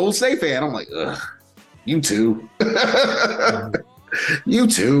Golden State fan. I'm like, ugh, you too. You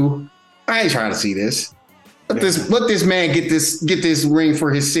too. I ain't trying to see this. Let this man get this ring for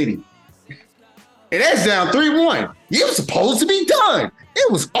his city. And that's down 3-1. It was supposed to be done.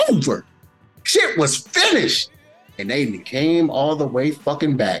 It was over. Shit was finished. And they came all the way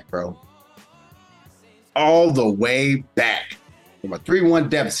fucking back, bro. All the way back. From a 3-1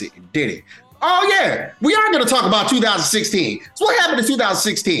 deficit and did it. Oh, yeah. We are going to talk about 2016. So what happened in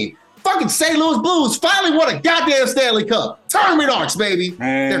 2016? Fucking St. Louis Blues finally won a goddamn Stanley Cup. Tournament arcs, baby.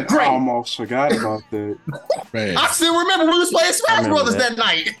 Man, they're great. I almost forgot about that. Man. I still remember we was playing Smash Brothers that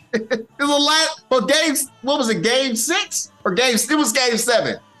night. It was game 6 or it was game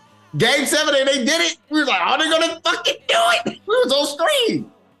 7. Game 7 and they did it. We were like, they're gonna fucking do it. We was on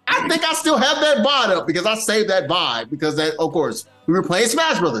screen. I think I still have that VOD up because I saved that VOD because that, of course, we were playing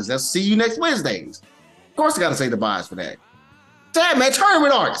Smash Brothers. That's see you next Wednesdays. Of course, I gotta save the VODs for that. Damn, man,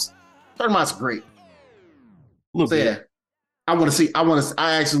 tournament arcs. Tournament's great. So yeah, I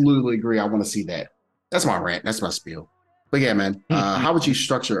absolutely agree. I want to see that. That's my rant. That's my spiel. But yeah, man, how would you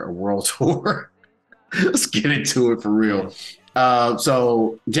structure a world tour? Let's get into it for real.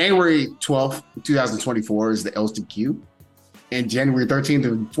 So January 12th, 2024 is the LCQ. And January 13th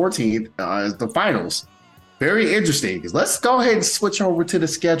and 14th is the finals. Very interesting. Because let's go ahead and switch over to the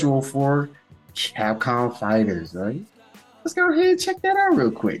schedule for Capcom Fighters, right? Let's go ahead and check that out real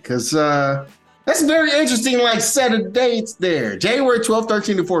quick. Because that's very interesting, like set of dates there. January 12th,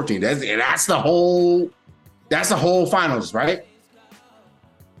 13th, and 14th. That's the whole finals, right?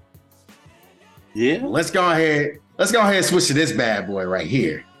 Yeah. Let's go ahead let's go ahead and switch to this bad boy right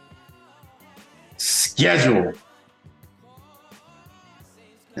here. Schedule.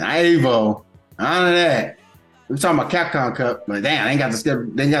 Evo. None of that. We're talking about Capcom Cup, but damn, I ain't got the schedule.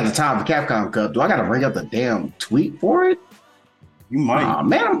 They ain't got the time for Capcom Cup. Do I gotta bring up the damn tweet for it? You might. Oh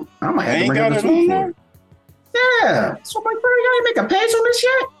man, I might have to ain't bring up got the it tweet on for it. Yeah. So I'm like, bro, y'all ain't make a page on this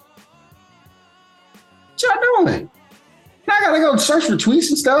yet? What y'all doing? Now I gotta go search for tweets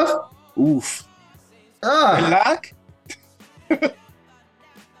and stuff. Oof. Ugh. Lock?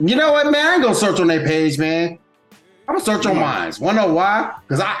 You know what, man? I ain't gonna search on their page, man. I'm gonna search on mine. Wanna know why?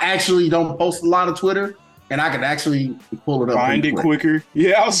 Because I actually don't post a lot of Twitter, and I can actually pull it up. Find it quick. quicker.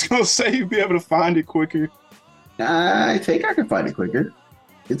 Yeah, I was gonna say you'd be able to find it quicker. I think I can find it quicker.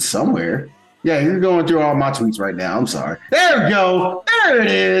 It's somewhere. Yeah, you're going through all my tweets right now. I'm sorry. There we go. There it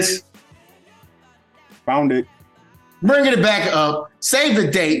is. Found it. Bringing it back up. Save the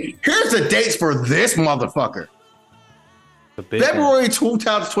date. Here's the dates for this motherfucker. February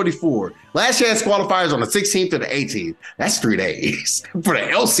 2024. Last chance qualifiers on the 16th to the 18th. That's 3 days for the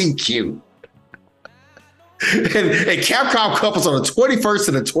LCQ. and Capcom Cup is on the 21st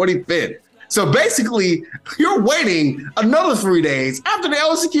to the 25th. So basically, you're waiting another 3 days after the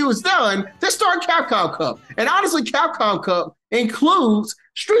LCQ is done to start Capcom Cup. And honestly, Capcom Cup includes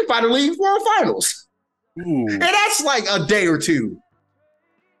Street Fighter League World Finals. Ooh. And that's like a day or two.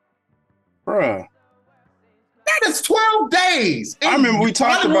 Bruh. That is 12 days. I remember we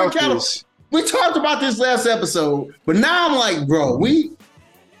talked about this. We talked about this last episode, but now I'm like, bro,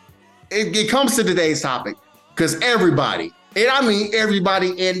 it comes to today's topic because everybody, and I mean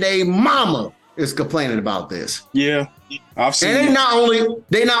everybody and they mama is complaining about this. Yeah, I've seen. And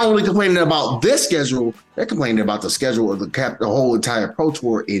they not only complaining about this schedule, they're complaining about the schedule of the whole entire Pro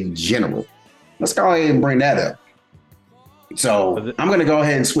Tour in general. Let's go ahead and bring that up. So I'm gonna go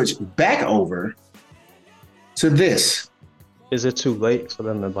ahead and switch back over to this. Is it too late for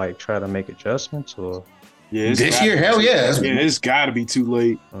them to like try to make adjustments or? Yeah, this year, hell yeah. It's got to be too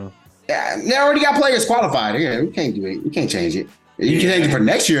late. Yeah, they already got players qualified. Yeah, we can't do it. We can't change it. You can change it for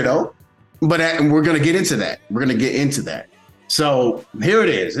next year though. But we're gonna get into that. We're gonna get into that. So here it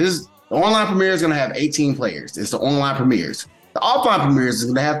is. The online premiere is gonna have 18 players. It's the online premieres. The offline premieres is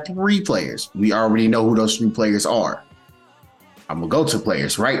gonna have 3 players. We already know who those 3 players are. I'm gonna go to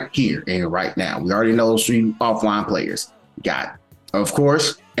players right here and right now. We already know those 3 offline players. Got, of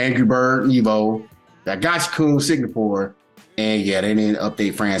course, Angry Bird, Evo, got Gotcha-kun, Singapore, and yeah, they didn't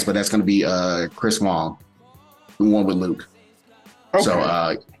update France, but that's gonna be Chris Wong, the one with Luke. Okay.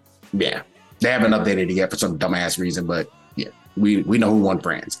 So yeah, they haven't updated it yet for some dumbass reason, but yeah, we know who won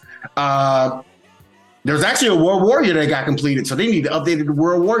France. There's actually a World Warrior that got completed, so they need to update the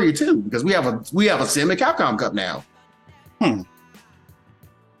World Warrior too, because we have a Sim and Capcom Cup now.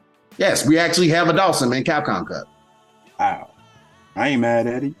 Yes, we actually have a Dawson in Capcom Cup. Wow, I ain't mad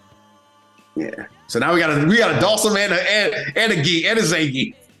at it. Yeah. So now we got a Dawson and a Geek and a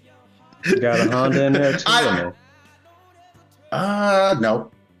Zaggy. You got a Honda in there too.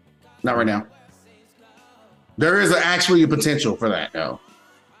 No, not right now. There is actually a potential for that though.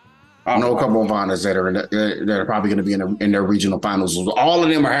 I know a couple of Hondas that are probably going to be in their regional finals. All of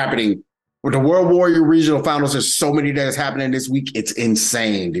them are happening. With the World Warrior regional finals, there's so many that is happening this week. It's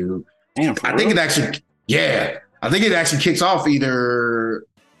insane, dude. Damn, I think it actually kicks off either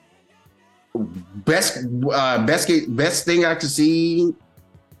best thing I can see,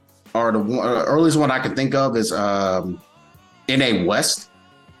 or the earliest one I can think of is NA West,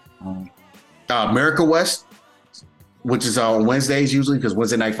 America West, which is on Wednesdays usually because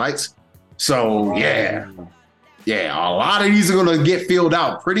Wednesday night fights. So yeah, a lot of these are gonna get filled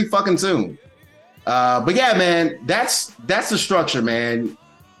out pretty fucking soon. But yeah, man, that's the structure, man.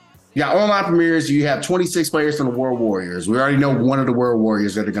 You got online premieres. You have 26 players from the World Warriors. We already know one of the World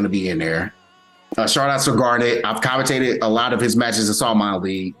Warriors that are going to be in there. Shout out to Garnet. I've commentated a lot of his matches in Saw Mile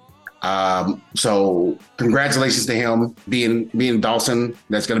League. So congratulations to him being Dawson.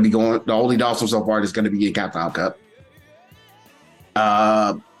 That's going to be going. The only Dawson so far that's going to be in Capcom Cup.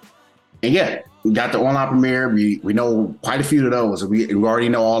 And yeah, we got the online premiere. We know quite a few of those. We already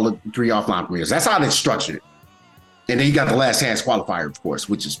know all the 3 offline premieres. That's how it's structured. And then you got the last chance qualifier, of course,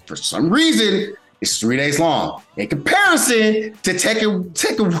 which is for some reason it's 3 days long. In comparison to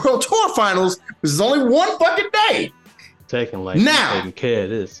Tekken World Tour Finals, this is only 1 fucking day. Tekken like now, taking care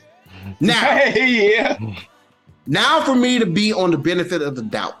of this. Now, yeah. Now for me to be on the benefit of the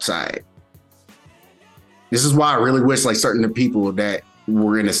doubt side. This is why I really wish like certain people that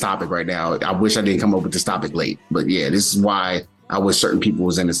were in this topic right now. I wish I didn't come up with this topic late, but yeah, this is why I wish certain people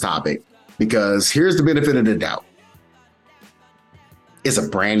was in this topic, because here's the benefit of the doubt. It's a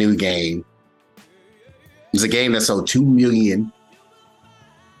brand new game. It's a game that sold 2 million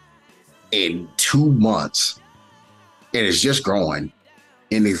in 2 months, and it's just growing,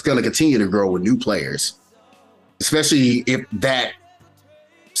 and it's going to continue to grow with new players, especially if that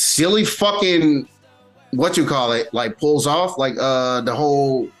silly fucking like pulls off, like the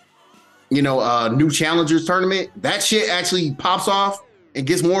whole new challengers tournament. That shit actually pops off and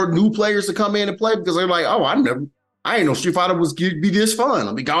gets more new players to come in and play because they're like, oh, I ain't know Street Fighter was be this fun.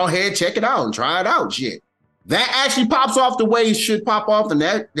 Let me go ahead, check it out, and try it out. Shit. That actually pops off the way it should pop off in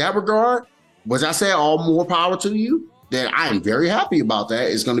that regard. Was I say all more power to you? Then I am very happy about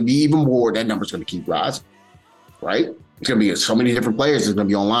that. It's going to be even more. That number's going to keep rising, right? It's going to be so many different players that's going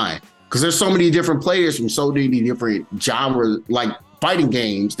to be online because there's so many different players from so many different genres, like fighting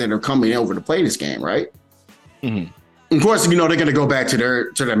games that are coming over to play this game, right? Mm-hmm. Of course, they're going to go back to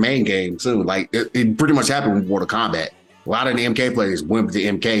their main game soon. Like it pretty much happened with Mortal Kombat. A lot of the MK players went to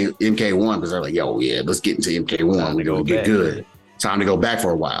MK1 because they're like, yo, yeah, let's get into MK1. We're going to get good. Time to go back for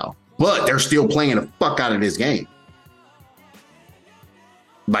a while. But they're still playing the fuck out of this game.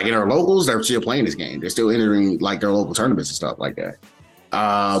 Like in our locals, they're still playing this game. They're still entering like their local tournaments and stuff like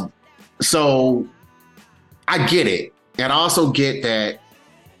that. So I get it. And I also get that.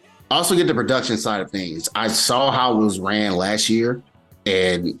 I also get the production side of things. I saw how it was ran last year,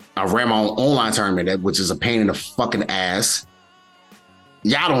 and I ran my own online tournament, which is a pain in the fucking ass.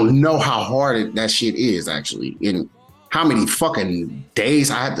 Y'all don't know how hard that shit is actually. And how many fucking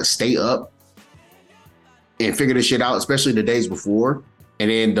days I had to stay up and figure this shit out, especially the days before. And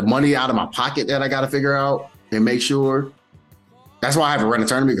then the money out of my pocket that I got to figure out and make sure. That's why I haven't run a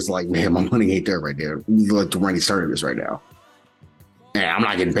tournament because, like, man, my money ain't there right there. We like to run these tournaments right now. And I'm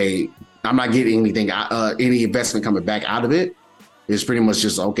not getting paid. I'm not getting anything, any investment coming back out of it. It's pretty much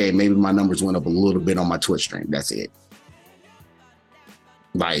just, okay, maybe my numbers went up a little bit on my Twitch stream. That's it.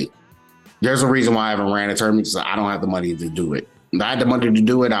 Like, there's a reason why I haven't ran a tournament because I don't have the money to do it. If I had the money to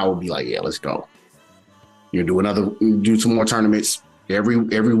do it, I would be like, yeah, let's go. You do some more tournaments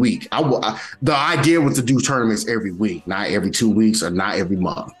every week. The idea was to do tournaments every week, not every 2 weeks or not every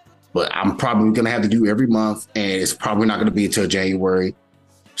month. But I'm probably gonna have to do every month, and it's probably not gonna be until January.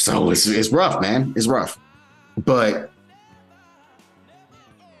 So it's rough, man. It's rough. But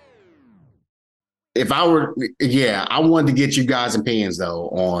if I were, I wanted to get you guys' opinions though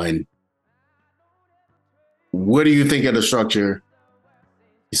on what do you think of the structure?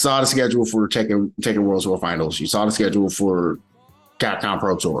 You saw the schedule for Tekken World Tour Finals. You saw the schedule for Capcom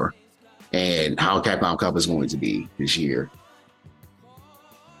Pro Tour and how Capcom Cup is going to be this year.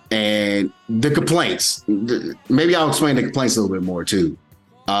 And the complaints, maybe I'll explain the complaints a little bit more too.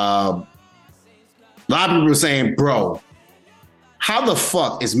 A lot of people are saying, bro, how the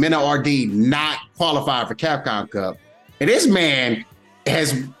fuck is Mena RD not qualified for Capcom Cup? And this man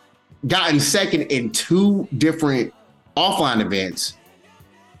has gotten second in 2 different offline events.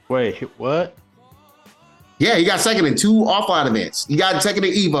 Wait, what? Yeah, he got second in 2 offline events. He got second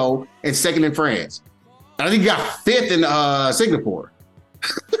in Evo and second in France. I think he got 5th in Singapore.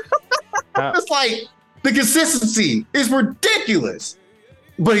 It's like the consistency is ridiculous.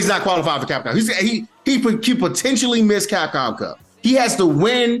 But he's not qualified for Capcom. He potentially missed Capcom Cup. He has to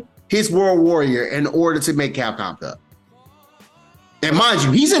win his World Warrior in order to make Capcom Cup. And mind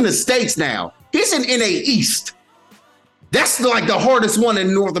you, he's in the States now. He's in NA East. That's like the hardest one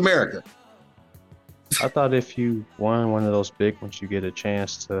in North America. I thought if you won one of those big ones, you get a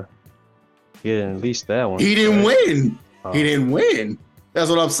chance to get in at least that one. He didn't win. He didn't win. That's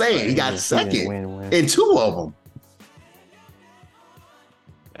what I'm saying. He got second in 2 of them.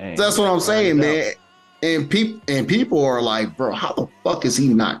 Dang, that's what I'm saying, man. And people are like, bro, how the fuck is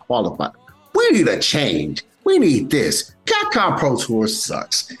he not qualified? We need a change. We need this. Capcom Pro Tour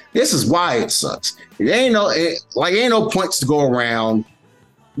sucks. This is why it sucks. Ain't no points to go around.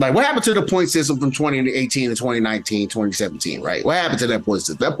 Like, what happened to the point system from 2018 to 2019, 2017, right? What happened to that point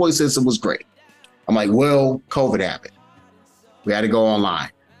system? That point system was great. I'm like, well, COVID happened. We had to go online.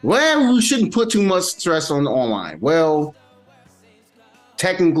 Well, we shouldn't put too much stress on the online. Well,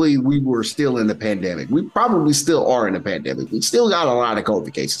 technically, we were still in the pandemic. We probably still are in the pandemic. We still got a lot of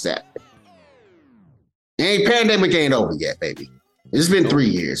COVID cases happening. Pandemic ain't over yet, baby. It's been 3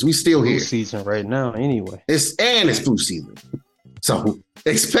 years. We still here. Flu season right now, anyway. It's flu season. So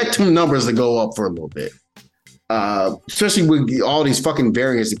expect them numbers to go up for a little bit. Especially with all these fucking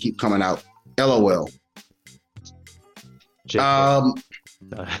variants that keep coming out. LOL.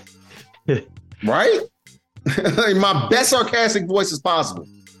 Right? My best sarcastic voice is possible.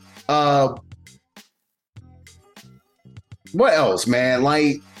 What else, man?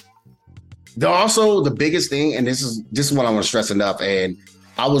 Like, also the biggest thing, and this is what I want to stress enough. And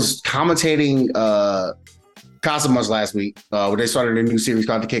I was commentating Cosmos last week, where they started a new series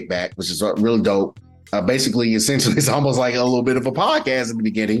called The Kickback, which is really dope. Basically, essentially, it's almost like a little bit of a podcast at the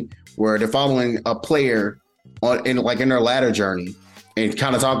beginning, where they're following a player in their ladder journey and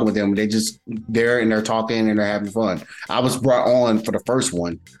kind of talking with them. They just they're talking and they're having fun. I was brought on for the first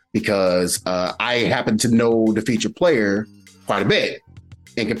one because I happen to know the featured player quite a bit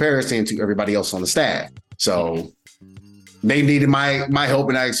in comparison to everybody else on the staff. So they needed my help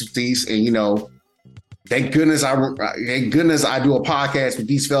and expertise, and thank goodness I do a podcast with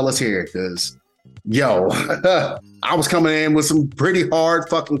these fellas here, because I was coming in with some pretty hard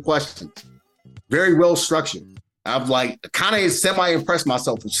fucking questions, very well structured. I've kind of semi-impressed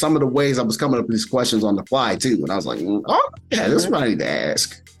myself with some of the ways I was coming up with these questions on the fly too, and I was like, oh yeah, this is what I need to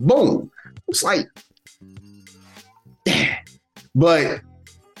ask. Boom. It's like, yeah. But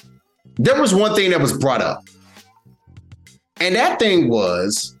there was one thing that was brought up, and that thing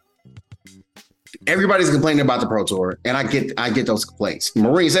was, everybody's complaining about the Pro Tour, and I get those complaints.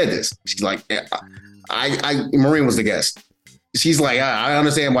 Maureen said this. She's like, Maureen was the guest. She's like, I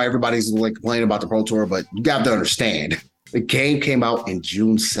understand why everybody's complaining about the Pro Tour, but you got to understand, the game came out in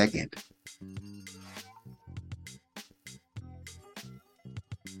June 2nd.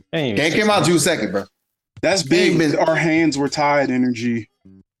 Game came out June 2nd, bro. That's big. Our hands were tied energy.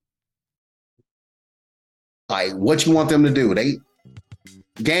 Like, what you want them to do?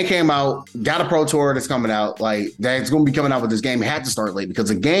 Game came out, got a Pro Tour that's coming out. That's going to be coming out with this game. It had to start late because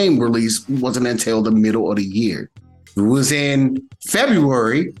the game release wasn't until the middle of the year. It was in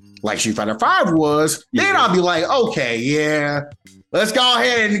February, like Street Fighter 5 was. Yeah. Then I'll be like, okay, yeah, let's go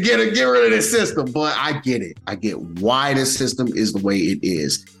ahead and get rid of this system. But I get it. I get why this system is the way it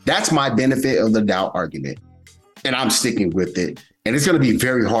is. That's my benefit of the doubt argument, and I'm sticking with it. And it's going to be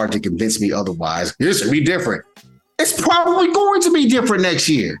very hard to convince me otherwise. This should be different. It's probably going to be different next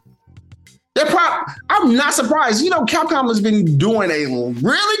year. I'm not surprised. Capcom has been doing a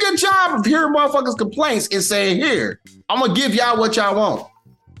really good job of hearing motherfuckers' complaints and saying, here, I'm going to give y'all what y'all want.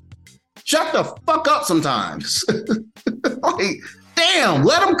 Shut the fuck up sometimes. Damn,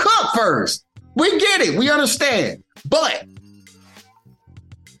 let them cook first. We get it. We understand. But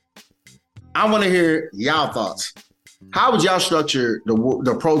I want to hear y'all thoughts. How would y'all structure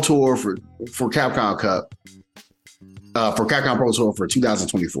the Pro Tour for Capcom Cup, for Capcom Pro Tour for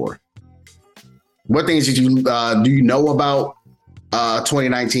 2024? What things do you know about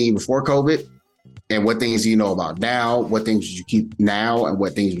 2019 before COVID? And what things do you know about now? What things did you keep now? And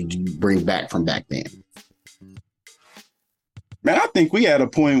what things did you bring back from back then? Man, I think we at a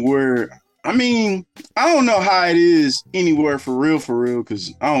point where, I don't know how it is anywhere for real,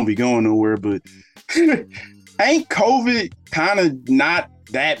 because I don't be going nowhere, but ain't COVID kind of not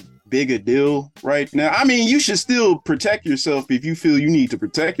that big a deal right now? You should still protect yourself if you feel you need to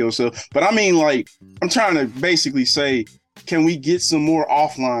protect yourself. But I'm trying to basically say, can we get some more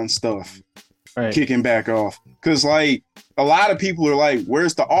offline stuff kicking back off? Because a lot of people are like,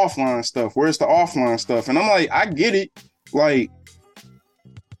 where's the offline stuff? Where's the offline stuff? And I'm like, I get it.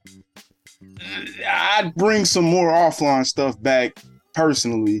 I'd bring some more offline stuff back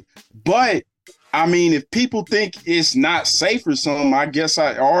personally. But if people think it's not safe or something, I guess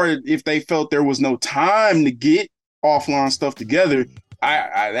or if they felt there was no time to get offline stuff together,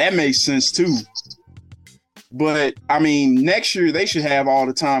 that makes sense too. But next year they should have all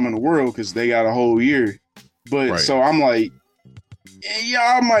the time in the world because they got a whole year. But So I'm like,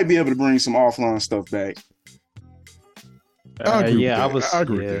 yeah, I might be able to bring some offline stuff back. I agree. I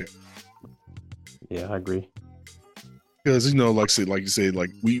agree with that. Yeah, I agree. Because like you said,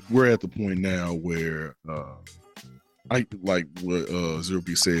 we're at the point now where I like what Zero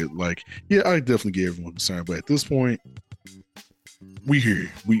B said. Yeah, I definitely get everyone concerned, but at this point, we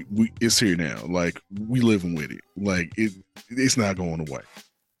here. We it's here now. We living with it. It's not going away.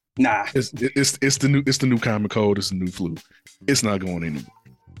 Nah, it's the new common cold. It's the new flu. It's not going anywhere.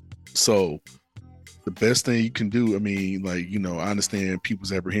 So the best thing you can do, I understand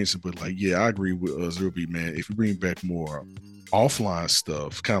people's apprehension, but yeah, I agree with Zero B, man. If you bring back more offline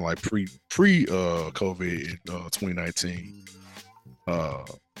stuff, kind of like pre COVID in 2019,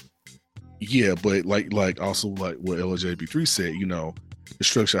 yeah, but also what LJB3 said, the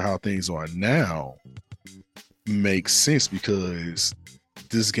structure of how things are now makes sense because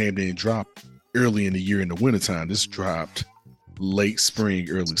this game didn't drop early in the year in the wintertime. This dropped late spring,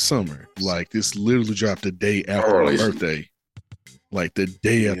 early summer. This literally dropped the day after my birthday. The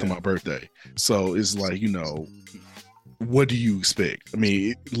day after my birthday. So it's what do you expect?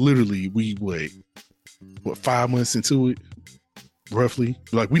 Literally, we what 5 months into it, roughly.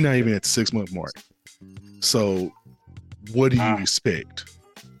 We're not even at the 6 month mark. So what do you expect?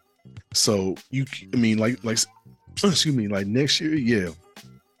 So I mean, like, excuse me, like next year, yeah,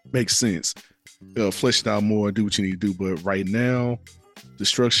 makes sense. Flesh it out more, do what you need to do. But right now, the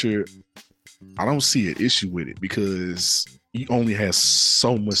structure, I don't see an issue with it because you only have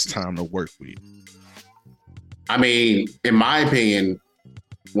so much time to work with. I mean, in my opinion,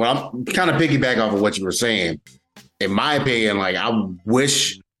 well, I'm kind of piggyback off of what you were saying. In my opinion, like I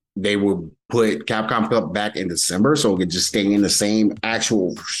wish they would put Capcom Cup back in December so it could just stay in the same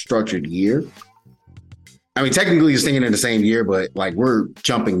actual structured year. I mean, technically it's staying in the same year, but like we're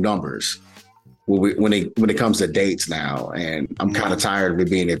jumping numbers when it comes to dates now, and I'm kind of tired of it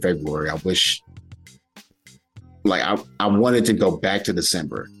being in February. I wish, like, I wanted to go back to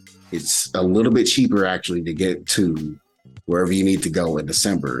December. It's a little bit cheaper actually to get to wherever you need to go in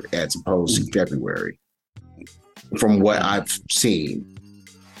December as opposed to February, from what I've seen.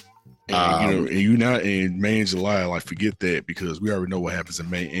 And you not in May and July, like forget that because we already know what happens in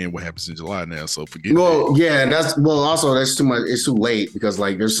May and what happens in July now. So forget that. Yeah, also that's too much. It's too late because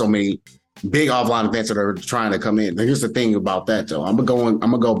like there's so many big offline events that are trying to come in. Now, here's the thing about that though. I'm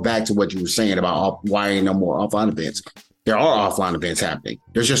gonna go back to what you were saying about why ain't no more offline events. There are offline events happening.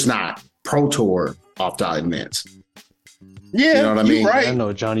 There's just not Pro Tour offline events. Yeah, you know what I mean? Right. I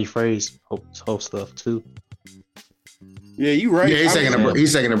know Johnny Fraze host stuff too. Yeah, you right. Yeah,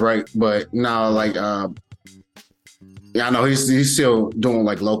 he's taking a break, but no, like, yeah, I know he's still doing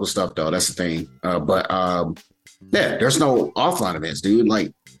like local stuff though. That's the thing. But yeah, there's no offline events, dude.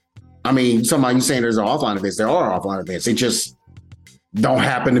 Like, I mean, you saying there's no offline events. There are offline events. They just don't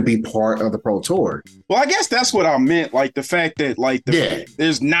happen to be part of the Pro Tour. Well, I guess that's what I meant. Like the fact that like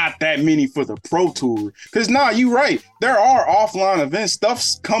there's not that many for the Pro Tour. Because you're right. There are offline events.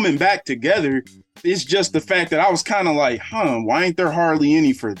 Stuff's coming back together. It's just the fact that I was kind of like, why ain't there hardly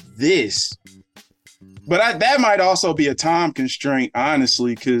any for this? But that might also be a time constraint,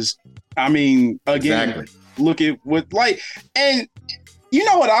 honestly, because I mean, again, look at what and you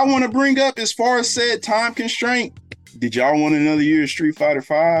know what I want to bring up as far as said time constraint. Did y'all want another year of Street Fighter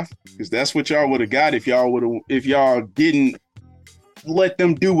 5? Because that's what y'all would have got if y'all didn't let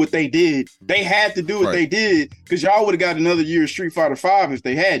them do what they did. They had to do what they did because y'all would have got another year of Street Fighter 5 if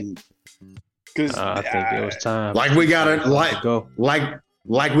they hadn't. Because I think it was time. Like we got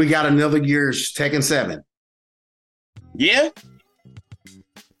like we got another year's Tekken 7. Yeah.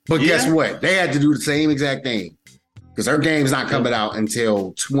 But guess what? They had to do the same exact thing because their game's not coming out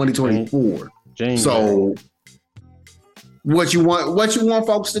until 2024. So what you want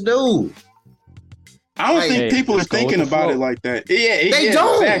folks to do? I don't think people are thinking about it like that. They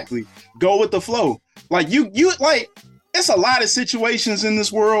don't. Exactly. Go with the flow. Like you like. It's a lot of situations in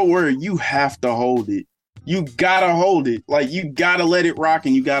this world where you have to hold it. You gotta hold it. Like you gotta let it rock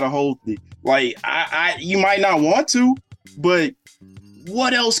and you gotta hold it. Like you might not want to, but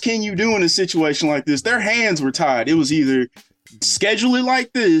what else can you do in a situation like this? Their hands were tied. It was either schedule it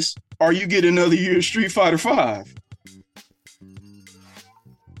like this or you get another year of Street Fighter 5.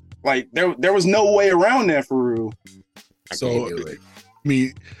 Like there was no way around that for real. So I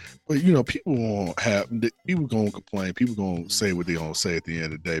mean, but you know, people gonna complain. People gonna say what they gonna say at the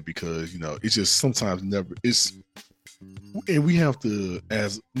end of the day because you know it's just sometimes and we have to,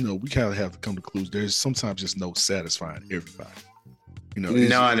 as you know, we kind of have to come to conclusion. There's sometimes just no satisfying everybody. You know,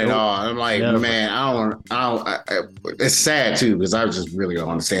 none at all. I'm like, man, I don't. It's sad too because I just really don't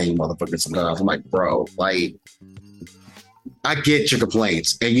understand you motherfuckers sometimes. I'm like, bro, like. I get your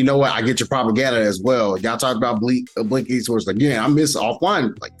complaints, and you know what? I get your propaganda as well. Y'all talk about Blinky Source like, yeah, I miss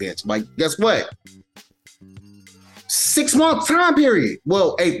offline like this. Like, guess what? 6 month time period.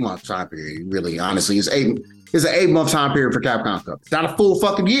 Well, 8 month time period. Really, honestly, it's an 8 month time period for Capcom Cup. It's not a full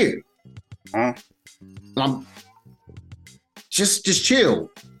fucking year. Just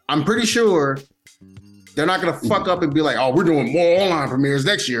chill. I'm pretty sure they're not gonna fuck up and be like, oh, we're doing more online premieres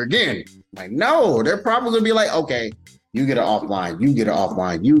next year again. Like, no, they're probably gonna be like, okay. You get it offline, you get it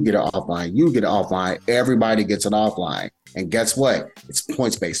offline, you get it offline, you get it offline. Everybody gets it offline. And guess what? It's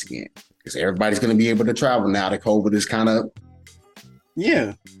points based again. Because everybody's going to be able to travel now that COVID is kind of...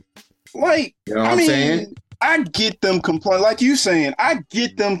 Yeah. Like, you know what I'm saying? I get them complaining. Like you saying, I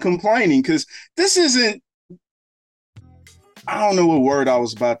get them complaining because this isn't... I don't know what word I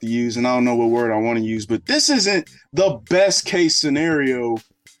was about to use and I don't know what word I want to use, but this isn't the best case scenario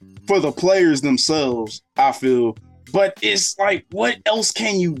for the players themselves, I feel. But it's like, what else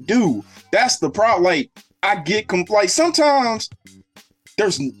can you do? That's the problem. Like, I get like sometimes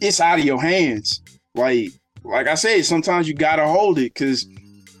it's out of your hands. Like I said, sometimes you gotta hold it because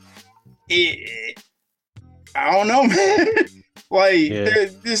I don't know, man.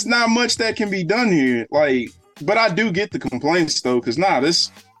 There's not much that can be done here. Like, but I do get the complaints though, because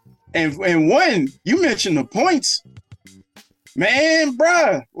And when you mentioned the points, man,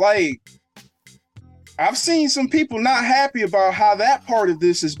 bruh, like I've seen some people not happy about how that part of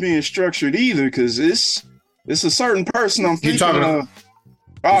this is being structured either, because it's a certain person I'm thinking of.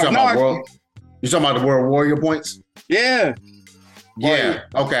 You talking about the World Warrior points? Yeah. Yeah.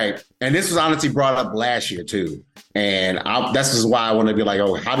 Okay. And this was honestly brought up last year too. And that's just why I want to be like,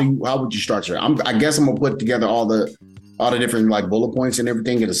 oh, how would you structure it? I guess I'm gonna put together all the different like bullet points and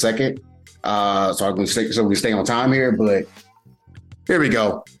everything in a second. So we can stay on time here. But here we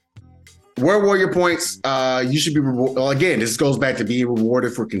go. World Warrior points. You should be again. This goes back to being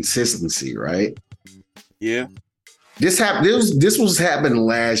rewarded for consistency, right? Yeah. This was happening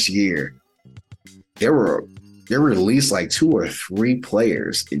last year. There were at least like 2 or 3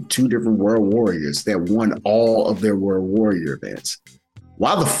 players in 2 different World Warriors that won all of their World Warrior events.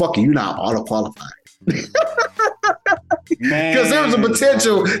 Why the fuck are you not auto qualified? Because there was a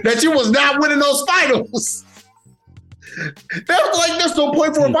potential that you was not winning those finals. That was like, there's no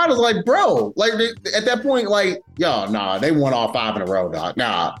point for a finals. Like, bro, like at that point, like, yo, nah, they won all 5 in a row, dog.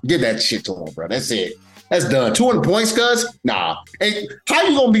 Nah, give that shit to them, bro. That's it. That's done. 200 points, cuz? Nah. Hey, how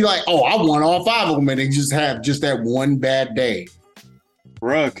you gonna be like, oh, I won all 5 of them and they just have just that one bad day?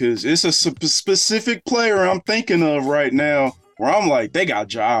 Bruh, because it's a specific player I'm thinking of right now where I'm like, they got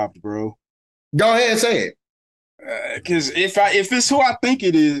jobs, bro. Go ahead and say it. Because if it's who I think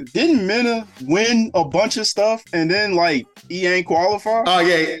it is, didn't Mena win a bunch of stuff and then like he ain't qualified? Oh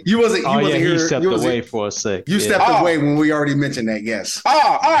yeah, you wasn't he here. Stepped away for a sec. You stepped away when we already mentioned that. Yes.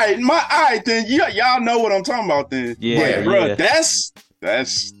 Oh, all right, then y'all know what I'm talking about then. Yeah, bro. yeah. That's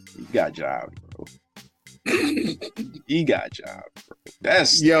he got jobs, bro. He got jobs, bro.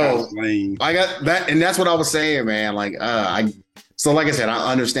 That's lame. I got that, and that's what I was saying, man. Like, so like I said,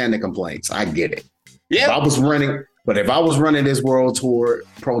 I understand the complaints. I get it. Yeah. If I was running this World Tour,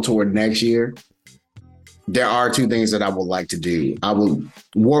 Pro Tour next year, there are 2 things that I would like to do. World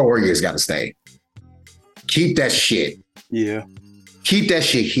Warriors got to stay. Keep that shit. Yeah. Keep that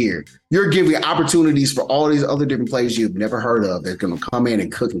shit here. You're giving opportunities for all these other different players you've never heard of that's going to come in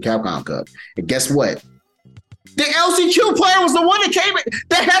and cook in Capcom Cup. And guess what? The LCQ player was the one that came in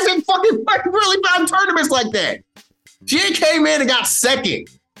that hasn't fucking really found tournaments like that. She came in and got second.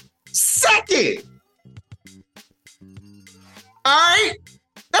 Second. All right?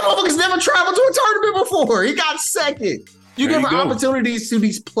 That motherfucker's never traveled to a tournament before. He got second. You give opportunities to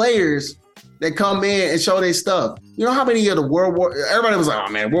these players that come in and show their stuff. You know how many of the everybody was like,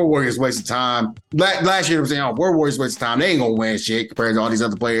 oh man, World Warriors wasting time. Last year, they were saying, oh, World Warriors wasting time. They ain't gonna win shit compared to all these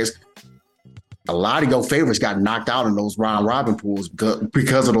other players. A lot of your favorites got knocked out in those round robin pools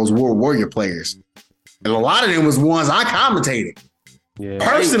because of those World Warrior players. And a lot of them was ones I commentated. Yeah.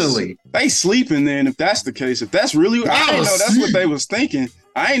 Personally. They sleeping then if that's the case. If that's really, I didn't know that's what they was thinking.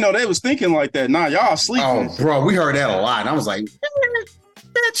 I ain't know they was thinking like that. Nah, y'all sleeping. Oh, bro, we heard that a lot. And I was like,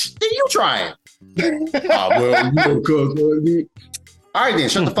 bitch, then you try it. Oh, well, all right, then,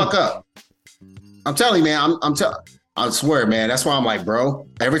 shut the fuck up. I'm telling you, man, I swear, man, that's why I'm like, bro,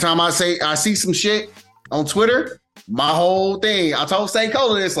 every time I see some shit on Twitter, my whole thing, I told St.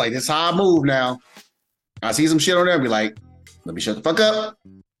 Cola this, like, this is how I move now. I see some shit on there, be like, let me shut the fuck up. I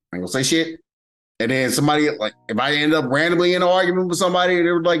ain't gonna say shit. And then somebody, like, if I end up randomly in an argument with somebody, they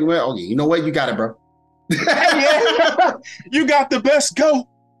were like, well, okay, you know what? You got it, bro. Yeah. You got the best go.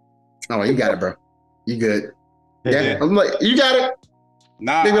 Oh, you got it, bro. You good. Yeah. I'm like, you got it.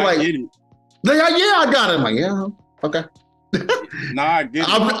 Nah, they were I like, get it. They're like, yeah, I got it. I'm like, yeah, okay. Nah, I get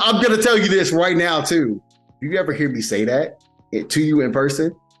it. I'm going to tell you this right now, too. If you ever hear me say that to you in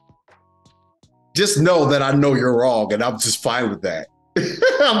person, just know that I know you're wrong, and I'm just fine with that.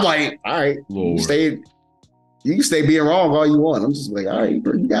 I'm like, all right, you can stay being wrong all you want. I'm just like, all right,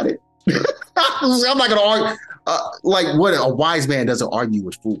 bro, you got it. I'm not gonna argue. Like, what a wise man doesn't argue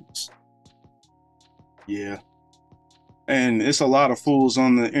with fools. Yeah, and it's a lot of fools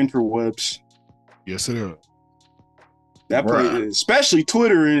on the interwebs. Yes, it is. That play, especially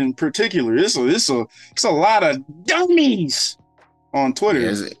Twitter in particular. It's a lot of dummies on Twitter.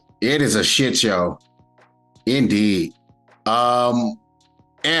 It is a shit show, indeed.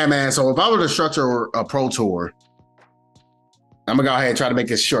 Yeah, man. So if I were to structure a pro tour, I'm gonna go ahead and try to make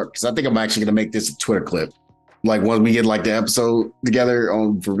this short because I think I'm actually gonna make this a Twitter clip. Like once we get like the episode together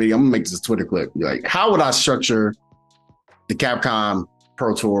for video, I'm gonna make this a Twitter clip. Like, how would I structure the Capcom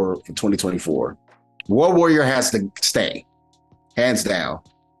Pro Tour for 2024? World Warrior has to stay, hands down.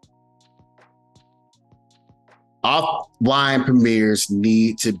 Offline premieres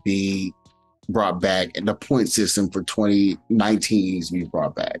need to be brought back, and the point system for 2019 needs to be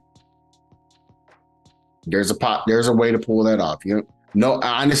brought back. There's a way to pull that off. You know, No,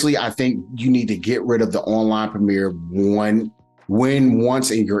 honestly, I think you need to get rid of the online premiere win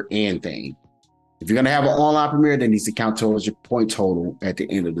once and you're in thing. If you're gonna have an online premiere, that needs to count towards your point total at the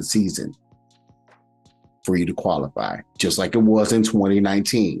end of the season for you to qualify, just like it was in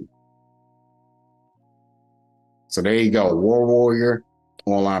 2019. So there you go, War Warrior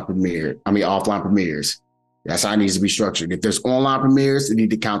offline premieres. That's how it needs to be structured. If there's online premieres, it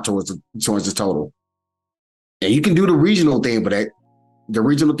need to count towards the total. And you can do the regional thing, but the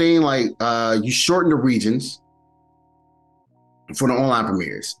regional thing, like you shorten the regions for the online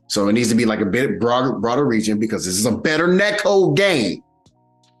premieres. So it needs to be like a bit broader region because this is a better netcode game.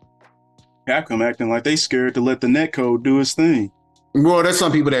 Capcom acting like they scared to let the netcode do its thing. Well, there's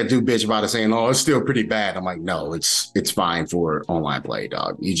some people that do bitch about it saying, oh, it's still pretty bad. I'm like, no, it's fine for online play,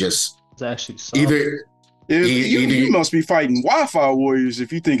 dog. You just It's actually soft. You must be fighting Wi-Fi warriors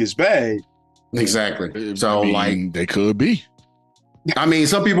if you think it's bad. Exactly. So like they could be. I mean,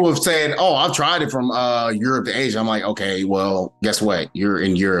 some people have said, oh, I've tried it from Europe to Asia. I'm like, okay, well, guess what? You're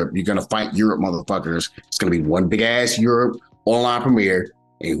in Europe. You're going to fight Europe motherfuckers. It's going to be one big ass Europe online premiere.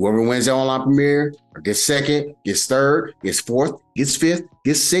 And whoever wins the online premiere or gets second, gets third, gets fourth, gets fifth,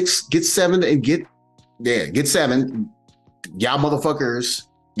 gets sixth, gets seventh, and get seven. Y'all motherfuckers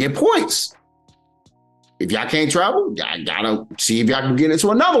get points. If y'all can't travel, y'all gotta see if y'all can get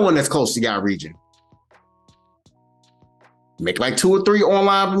into another one that's close to y'all region. Make like 2 or 3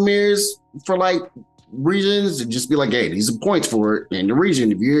 online premieres for like regions and just be like, hey, these are points for it in the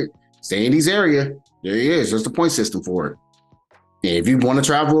region. If you're staying in these area, there it is. There's the point system for it. And if you want to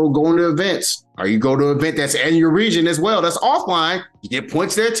travel, go into events, or you go to an event that's in your region as well, that's offline, you get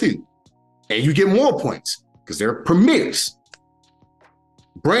points there too. And you get more points because they're premieres.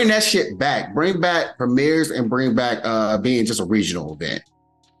 Bring that shit back. Bring back premieres and bring back being just a regional event.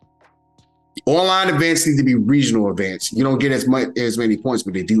 Online events need to be regional events. You don't get as many points,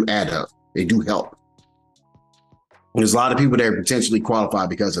 but they do add up. They do help. There's a lot of people that potentially qualify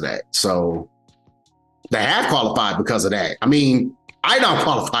because of that. So they have qualified because of that. I mean, I don't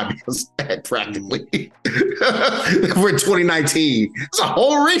qualify because of that practically. For 2019. It's a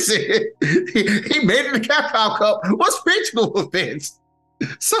whole reason he made it to Capcom Cup was regional events.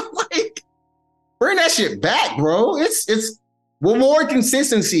 So like, bring that shit back, bro. It's more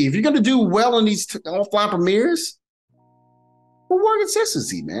consistency. If you're gonna do well in these offline premieres, more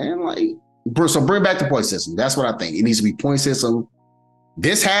consistency, man. Like, so bring back the point system. That's what I think. It needs to be point system.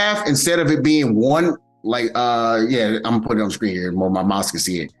 This half, instead of it being one, like, yeah, I'm gonna put it on the screen here, more my mouse can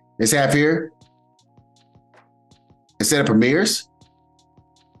see it. This half here, instead of premieres,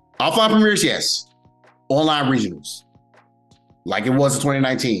 offline premieres, yes. Online regionals, like it was in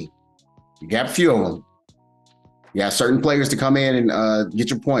 2019. You got a few of them. You have certain players to come in and get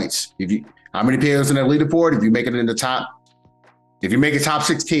your points. How many players in the leaderboard? If you make it in the top, if you make it top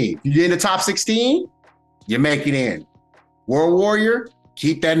 16, if you're in the top 16, you make it in. World Warrior,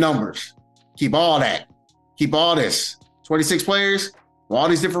 keep that numbers. Keep all that. Keep all this. 26 players, all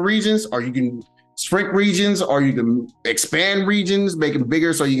these different regions, or you can shrink regions, or you can expand regions, make them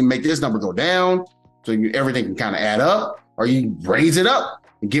bigger so you can make this number go down, so everything can kind of add up, or you raise it up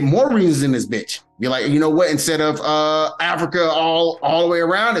and get more regions in this bitch. Be like, you know what? Instead of Africa all the way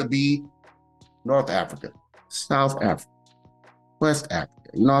around, it'd be North Africa, South Africa, West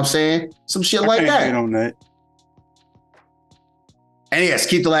Africa. You know what I'm saying? Some shit like that. Hate on that. And yes,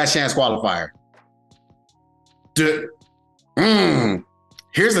 keep the last chance qualifier. Here's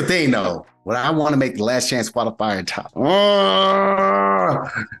the thing, though. What I want to make the last chance qualifier top. Do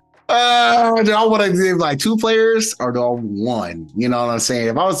I want to give like 2 players or do I want 1? You know what I'm saying?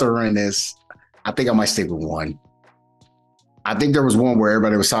 If I was to run this, I think I might stick with 1. I think there was one where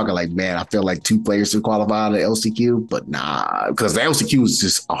everybody was talking like, man, I feel like 2 players to qualify out of LCQ, but nah, because the LCQ is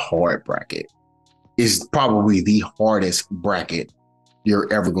just a hard bracket. It's probably the hardest bracket you're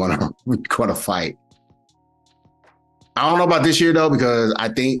ever going to fight. I don't know about this year though, because I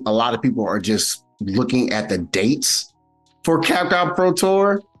think a lot of people are just looking at the dates for Capcom Pro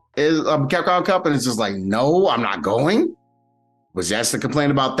Tour, Capcom Cup, and it's just like, no, I'm not going. But that's the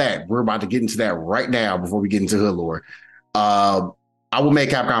complaint about that. We're about to get into that right now before we get into Hood Lore. I will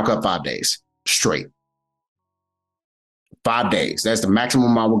make Capcom Cup 5 days straight. 5 days. That's the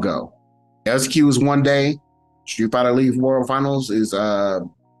maximum I will go. LCQ is 1 day. Street Fighter League World Finals is 2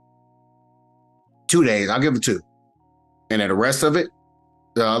 days. I'll give it 2. And then the rest of it,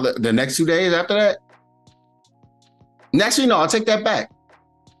 the next 2 days after that. Actually, no, I'll take that back.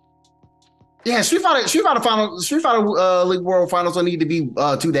 Yeah, Street Fighter League World Finals don't need to be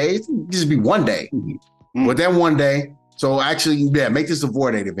 2 days. Just be 1 day. Mm-hmm. But then 1 day. So actually, yeah, make this a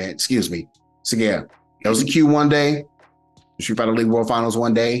 4-day event. Excuse me. So yeah, that was the Q 1 day. Street Fighter League World Finals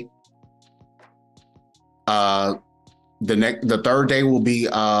one day. The third day will be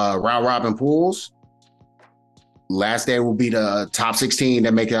round robin pools. Last day will be the top 16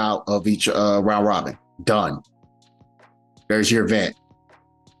 that make it out of each round robin. Done. There's your event.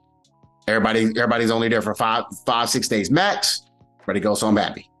 Everybody's only there for 5-6 days max. Everybody goes home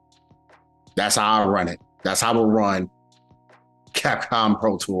happy. That's how I run it. That's how we'll run Capcom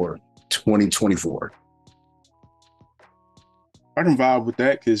Pro Tour 2024. I can vibe with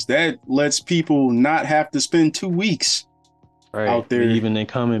that because that lets people not have to spend 2 weeks out there. Even then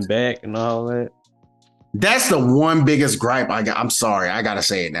coming back and all that. That's the one biggest gripe I got. I'm sorry, I gotta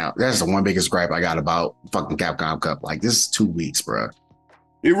say it now. That's the one biggest gripe I got about fucking Capcom Cup. Like, this is 2 weeks, bro.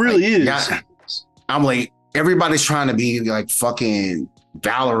 It really is. I'm like, everybody's trying to be like fucking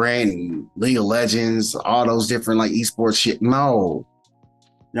Valorant and League of Legends, all those different like esports shit. No.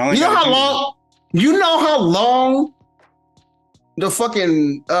 You know how long the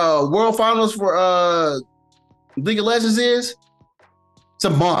fucking World Finals for League of Legends is? It's a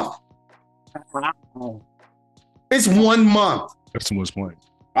month. It's 1 month. That's too much point.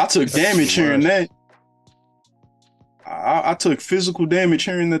 I took damage hearing that. I took physical damage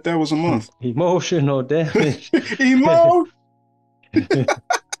hearing that was a month. Emotional damage.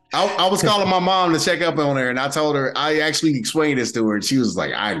 I was calling my mom to check up on her, and I told her, I actually explained this to her, and she was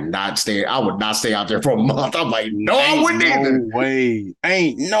like, I would not stay out there for a month. I'm like, no, I wouldn't either.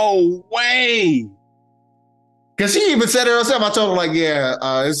 Ain't no way. Because she even said it herself. I told her, like, yeah,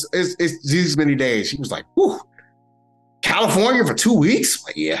 it's these many days. She was like, whew, California for 2 weeks?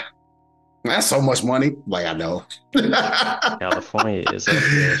 Like, yeah. That's so much money. Like, I know. California is up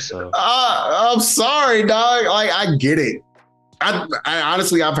there, so. I'm sorry, dog. Like, I get it. I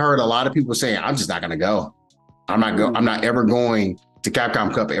honestly, I've heard a lot of people saying, I'm just not going to go. I'm not ever going to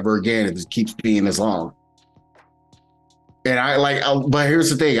Capcom Cup ever again if it keeps being this long. And but here's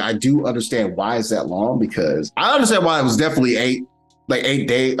the thing. I do understand why it's that long, because I understand why it was definitely 8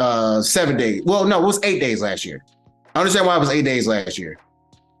 days, 7 days. Well, no, it was 8 days last year. I understand why it was 8 days last year.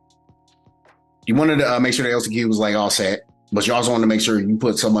 You wanted to make sure the LCQ was like all set, but you also wanted to make sure you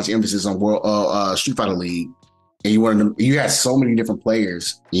put so much emphasis on Street Fighter League, and you had so many different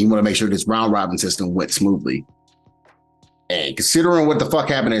players, and you want to make sure this round robin system went smoothly. And considering what the fuck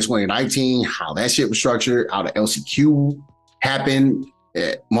happened in 2019, how that shit was structured, how the LCQ happened,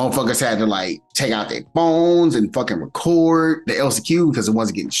 motherfuckers had to like take out their phones and fucking record the LCQ because it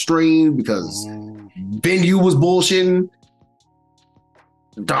wasn't getting streamed because venue was bullshitting.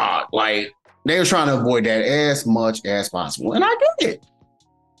 Dog, like, they were trying to avoid that as much as possible. And I get it.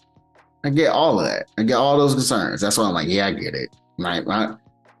 I get all of that. I get all those concerns. That's why I'm like, yeah, I get it. Like,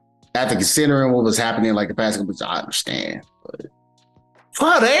 after considering what was happening like the past couple weeks, I understand. But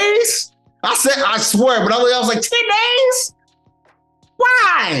 12 days? I swear, but I was like, 10 days?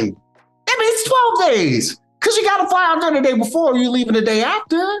 Why? That means 12 days. Because you got to fly out there the day before, you leaving the day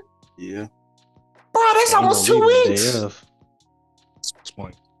after. Yeah. Bro, that's almost 2 weeks. That's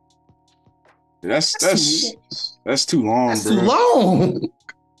point. That's too long. That's bro. too long.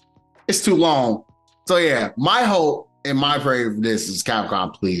 It's too long. So yeah, my hope and my prayer for this is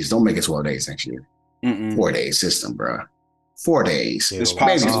Capcom, please don't make it 12 days next year. 4 days system, bro. 4 days. It's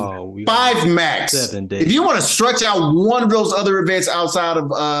maybe possible. 5 max. 7 days. If you want to stretch out one of those other events outside of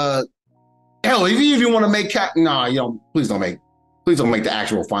hell, if you want to make please don't make the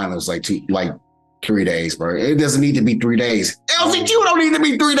actual finals like 3 days, bro. It doesn't need to be 3 days. LCQ don't need to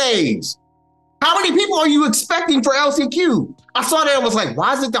be 3 days. How many people are you expecting for LCQ? I saw that, I was like,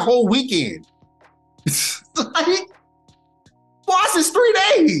 why is it the whole weekend? Like, why is this 3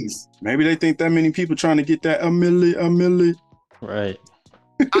 days? Maybe they think that many people trying to get that a milli. Right.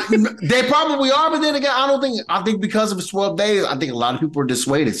 They probably are, but then again, I think because of it's 12 days, I think a lot of people are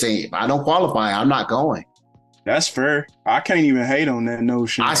dissuaded saying, if I don't qualify, I'm not going. That's fair. I can't even hate on that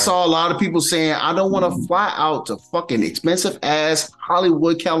notion. I saw a lot of people saying, I don't want to fly out to fucking expensive ass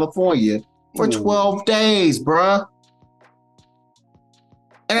Hollywood, California for 12 days, bruh.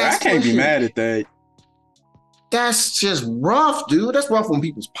 And I can't be mad at that. That's just rough, dude. That's rough on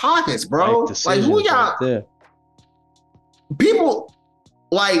people's pockets, bro. Like, who y'all? Right, people,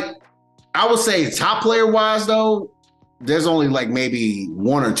 like, I would say top player wise, though, there's only like maybe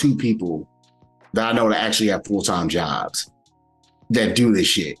 1 or 2 people that I know that actually have full-time jobs that do this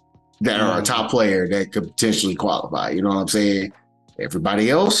shit, that are a top player that could potentially qualify. You know what I'm saying? Everybody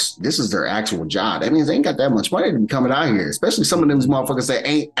else, this is their actual job. That means they ain't got that much money to be coming out here, especially some of them motherfuckers that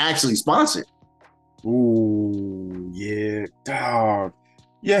ain't actually sponsored. Ooh, yeah, dog.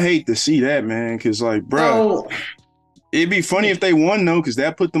 You hate to see that, man, because, like, bro, No. it'd be funny if they won, though, because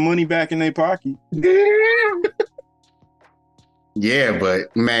that put the money back in their pocket. Yeah,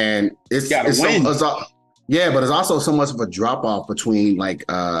 but man, Gotta it's win. yeah, but it's also so much of a drop off between like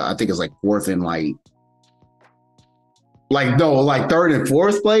I think it's like fourth and like third and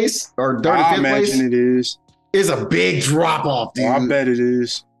fourth place or third and I fifth place. imagine it is. Is a big drop off, dude. Oh, I bet it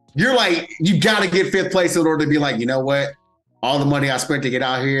is. You're like, you got to get fifth place in order to be like, you know what? All the money I spent to get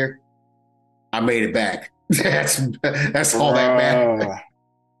out here, I made it back. That's all that matters.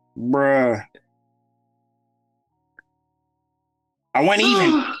 Bruh. I went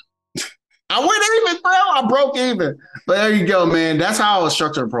even. I went even, bro. I broke even. But there you go, man. That's how I was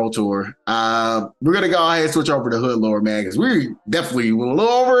structuring Pro Tour. We're going to go ahead and switch over to Hood Lore, man, because we definitely went a little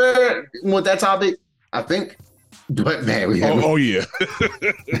over it with that topic, I think. But, man, yeah.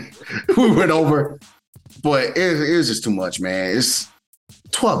 we went over. But it was just too much, man. It's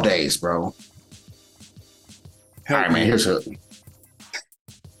 12 days, bro. All right, man. Here's Hood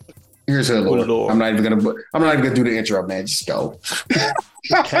Lore. I'm not even gonna do the intro, man. Just go.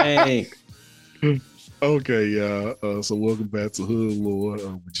 Tank. Okay, y'all. So welcome back to Hood Lore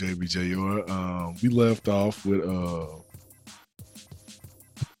with JBJR. We left off with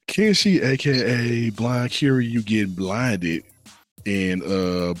Kenshi, aka Blind Kiryu, getting blinded, and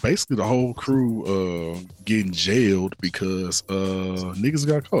basically the whole crew getting jailed because niggas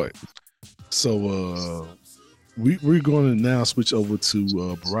got caught. So we're going to now switch over to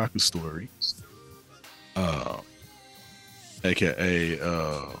Baraku's story, aka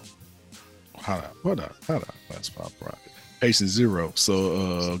how do I classify Baraku? Patient Zero.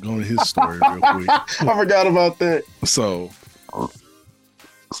 So going to his story real quick. I forgot about that. So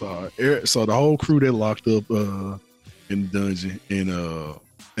the whole crew, they locked up in the dungeon,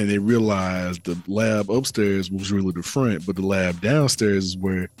 and they realized the lab upstairs was really the front, but the lab downstairs is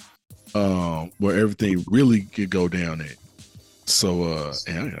where everything really could go down at. So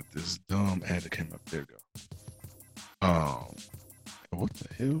and I got this dumb ad that came up. There we go. What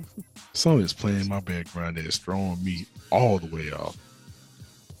the hell? Song is playing in my background that is throwing me all the way off.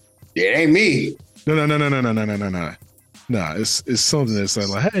 It ain't me. No. Nah, it's something that's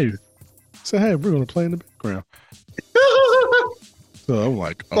like, hey, we're gonna play in the background. So I'm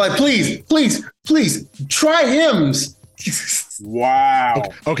like, oh. Like, please, try hymns. Wow.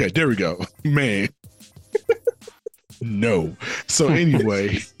 Okay, there we go, man. No. So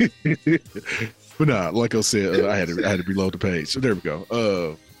anyway, but nah, like I said, I had to reload the page. So there we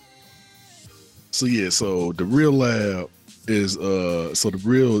go. So yeah, so the real lab is the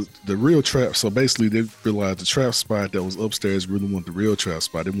real trap. So basically, they realized the trap spot that was upstairs really wasn't the real trap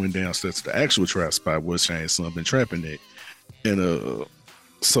spot. It went downstairs to the actual trap spot where Shane's son been trapping it. And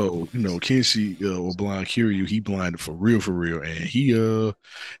so Kenshi or Blind Kiryu, he blinded for real, and he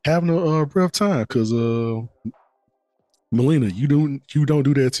having a rough time because Melina, you don't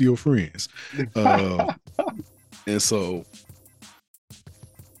do that to your friends. And so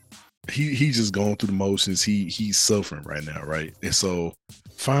he just going through the motions. He's suffering right now, right? And so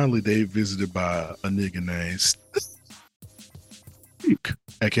finally they visited by a nigga named Snake,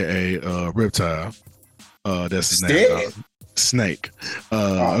 aka Reptile. That's his name. Snake.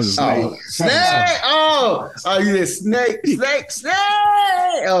 Snake. Oh, you did Snake.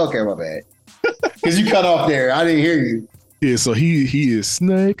 Oh, okay, my bad. Because you cut off there. I didn't hear you. Yeah, so he is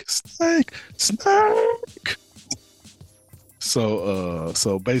Snake.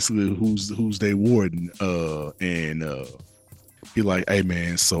 So basically, who's they warden? And he like, hey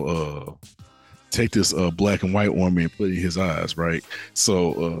man, so take this black and white ornament and put it in his eyes, right?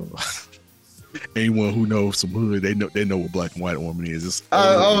 So anyone who knows some hood, they know what black and white ornament is.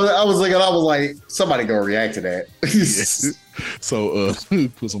 I was like, somebody gonna react to that. Yeah. So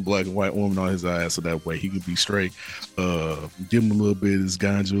put some black and white ornament on his eyes so that way he could be straight. Give him a little bit of his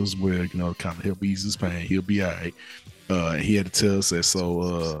ganjos where kind of help ease his pain. He'll be all right. And he had to tell us that.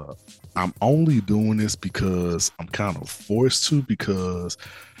 So I'm only doing this because I'm kind of forced to, because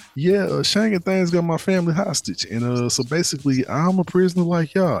Shang and things got my family hostage, and so basically I'm a prisoner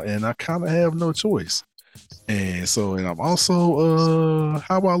like y'all, and I kind of have no choice. And so, and I'm also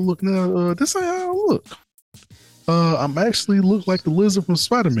how I look now, this ain't how I look. I'm actually look like the lizard from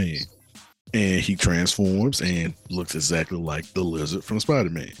Spider-Man, and he transforms and looks exactly like the lizard from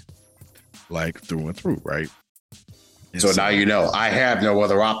Spider-Man, like through and through, right? And so now you know I have no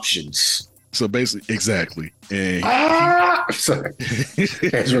other options. So basically, exactly. And sorry.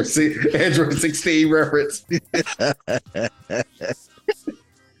 Android 16 reference.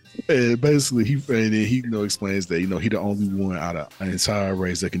 And basically, he explains that he the only one out of an entire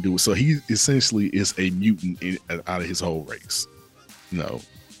race that can do it. So he essentially is a mutant out of his whole race.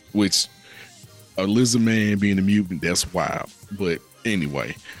 Which a lizard man being a mutant, that's wild. But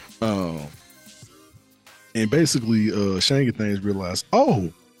anyway, And basically, Shanga Things realized,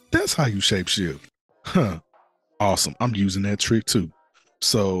 oh, that's how you shapeshift. Huh. Awesome. I'm using that trick too.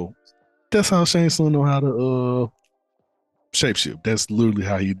 So that's how Shang Tsung know how to shapeshift. That's literally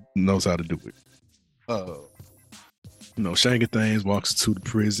how he knows how to do it. Shanga Things walks to the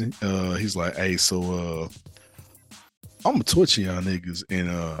prison. He's like, hey, so I'm gonna torture y'all niggas and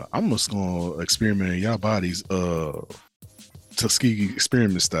I'm just gonna experiment in y'all bodies Tuskegee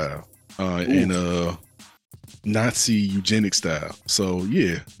experiment style and Nazi eugenic style. So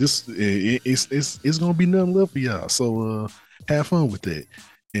yeah, this it's gonna be nothing left for y'all. So have fun with that.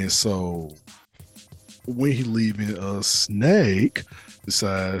 And so when he leaving, Snake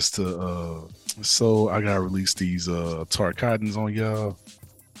decides to so I gotta release these tart cottons on y'all.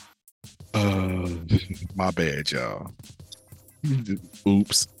 My bad, y'all.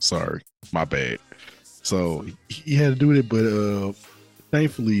 Oops, sorry, my bad. So he had to do it, but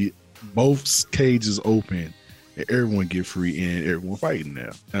thankfully both cages open and everyone get free and everyone fighting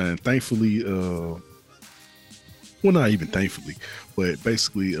now. And thankfully, well, not even thankfully, but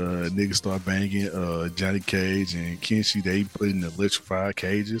basically, niggas start banging Johnny Cage and Kenshi. They put in electrified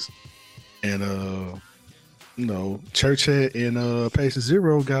cages, and Church Hat and Patient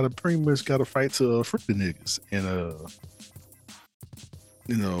Zero pretty much gotta fight to free the niggas, and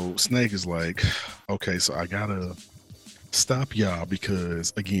Snake is like, okay, so I gotta stop y'all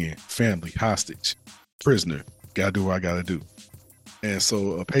because again, family hostage, prisoner, gotta do what I gotta do. And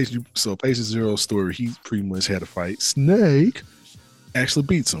so Patient Zero's story, he pretty much had to fight. Snake actually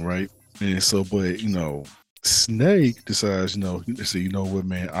beats him, right? And so, but Snake decides, you know what,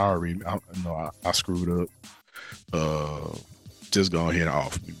 man, I screwed up. Just go ahead and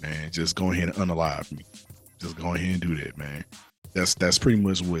off me, man. Just go ahead and unalive me. Just go ahead and do that, man. That's pretty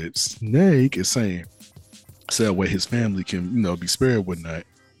much what Snake is saying. So that way his family can, be spared whatnot.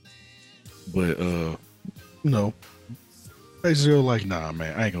 But Patient Zero like, nah,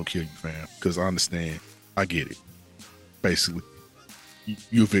 man, I ain't gonna kill you, fam, because I understand. I get it. Basically,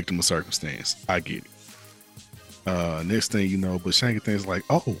 you're a victim of circumstance. I get it. Next thing you know, but Shanky Thing's like,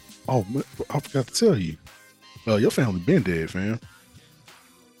 oh, I forgot to tell you. Your family been dead, fam.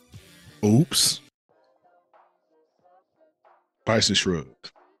 Oops. Bison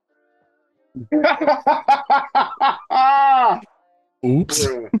shrugged. Oops.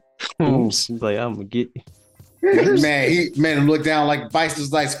 Oops. Like, I'm gonna get you. Man, he made him look down like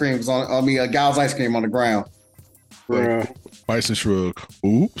Bison's ice cream was Gal's ice cream on the ground. Like, Bison shrug.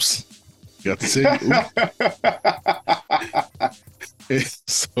 Oops. Got to say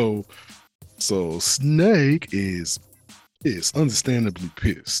oops. So Snake is understandably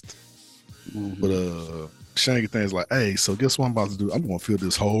pissed. Mm-hmm. But Shanky Thing's like, hey, so guess what I'm about to do? I'm gonna fill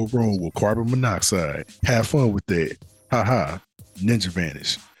this whole room with carbon monoxide. Have fun with that. Ha ha. Ninja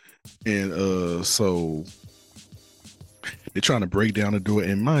vanish. And so they're trying to break down the door.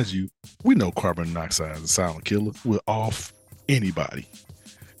 And mind you, we know carbon monoxide is a silent killer. We're off anybody.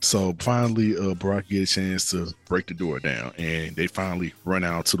 So finally, Brock gets a chance to break the door down, and they finally run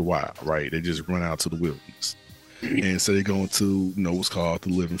out to the wild, right? They just run out to the wilderness. And so they're going to, what's called the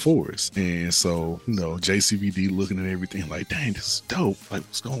living forest. And so, JCVD looking at everything like, dang, this is dope. Like,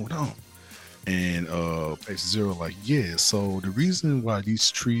 what's going on? And Patient Zero like, yeah, so the reason why these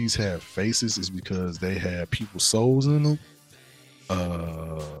trees have faces is because they have people's souls in them.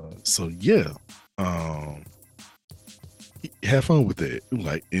 So yeah, have fun with that.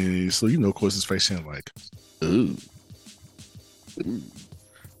 Like, and so of course his face sound like, ooh.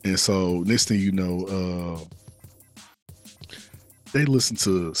 And so next thing you know, they listen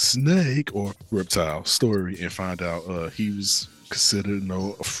to Snake or Reptile story and find out he was considered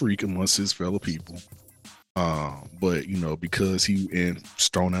a freak amongst his fellow people. But because he and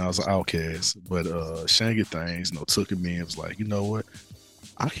thrown out as an outcast, but Shangy Things took him in and was like, you know what,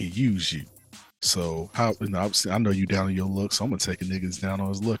 I can use you. So how obviously I know you down on your luck, so I'm gonna take a niggas down on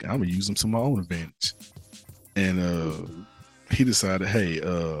his luck and I'm gonna use him to my own advantage. And he decided, hey,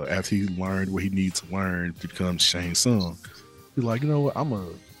 after he learned what he needs to learn to become Shang Tsung, he's like, you know what, I'm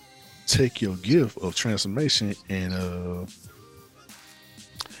gonna take your gift of transformation and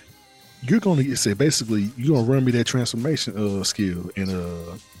you're gonna say basically you're gonna run me that transformation skill and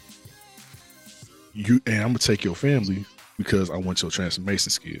I'm gonna take your family because I want your transformation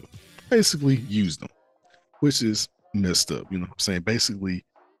skill. Basically use them, which is messed up. You know what I'm saying? Basically,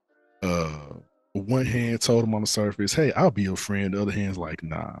 one hand told him on the surface, hey, I'll be your friend. The other hand's like,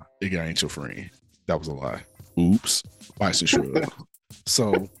 nah, that guy ain't your friend. That was a lie. Oops. Bison shrug.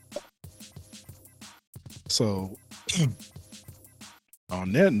 So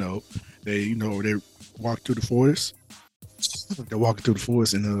on that note, they walk through the forest. They're walking through the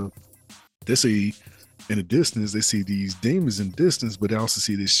forest and they see in the distance, they see these demons in the distance, but they also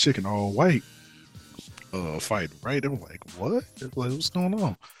see this chick in all white fighting, right? They're like, what? They're like, what's going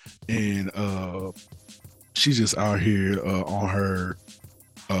on? And she's just out here on her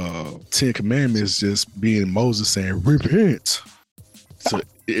 10 commandments, just being Moses saying, repent to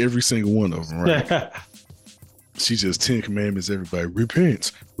every single one of them, right? She just 10 commandments, everybody,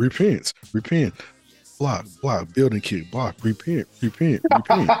 repent, repent, repent. Block, building kick, block, repent.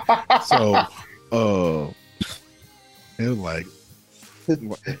 So, and like,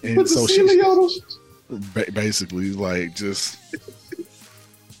 and so she basically like just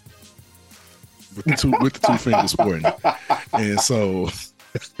with the two fingers pointing, and so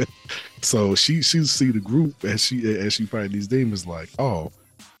she see the group as she fight these demons like, oh,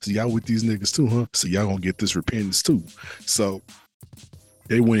 so y'all with these niggas too, huh? So y'all gonna get this repentance too. So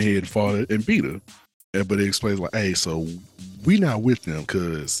they went ahead and fought and beat her. But it explains like, hey, so we not with them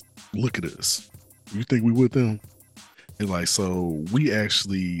because look at us. You think we with them? And like, so we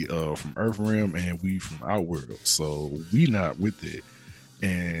actually from Earth Realm and we from Outworld. So we not with it.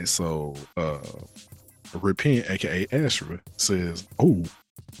 And so Repent, aka Ashra, says, oh,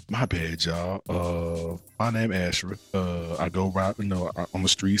 my bad, y'all. My name Ashra. I go right, on the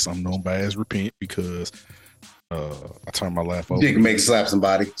streets. I'm known by as Repent because I turned my life over. You can make slap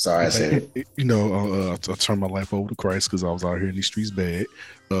somebody. Sorry, I said it. I turned my life over to Christ because I was out here in these streets bad.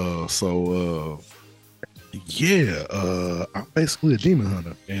 I'm basically a demon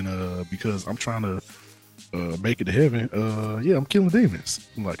hunter, and because I'm trying to make it to heaven, I'm killing demons.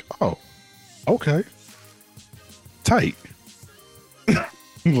 I'm like, oh, okay, tight.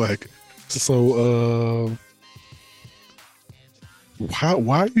 Like, so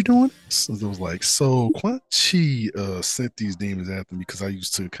why are you doing this? And I was like, so Quan Chi sent these demons after me because I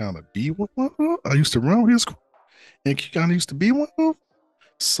used to kind of be one of them. I used to run with his crew, and he kind of used to be one of them.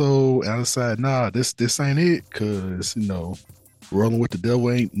 So I decided, nah, this ain't it, because rolling with the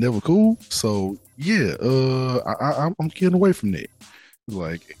devil ain't never cool. So yeah, I'm getting away from that.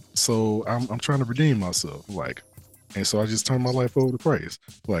 Like, so I'm trying to redeem myself. Like, and so I just turned my life over to Christ.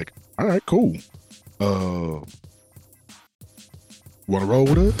 Like, all right, cool. Want to roll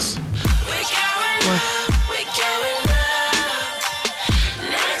with us?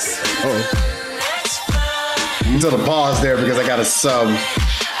 I'm gonna pause there because I got a sub.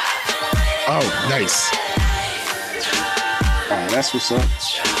 Oh, nice. Oh, that's what's up.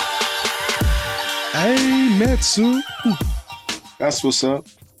 Hey, Metsu. That's what's up.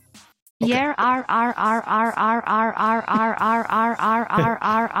 Yeah, R R R R R R R R R R R R R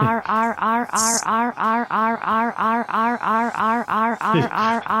R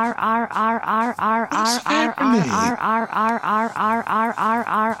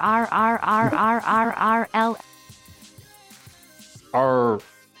R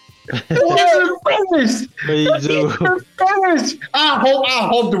I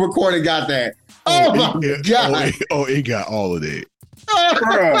hope the recording got that. Oh my god! It got all of that.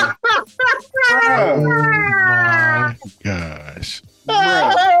 Bruh. Oh my gosh.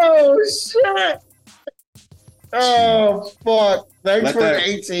 Oh shit. Oh fuck. Thanks for the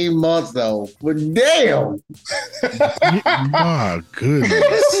 18 months though. But damn. My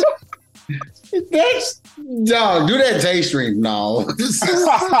goodness. That's dog, do that day stream now.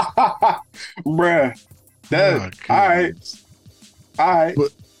 Bruh. That all right.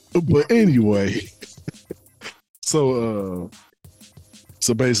 But anyway. So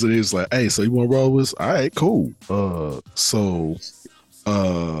basically it's like, hey, so you want to roll with us? All right, cool. So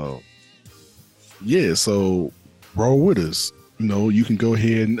roll with us. You can go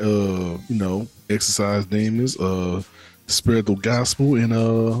ahead and exercise demons, spread the gospel,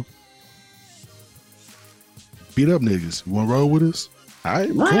 and beat up niggas. You want to roll with us? All right,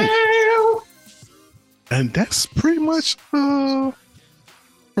 cool. And that's pretty much a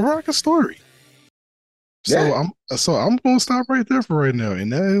rocket story. Yeah. So I'm gonna stop right there for right now,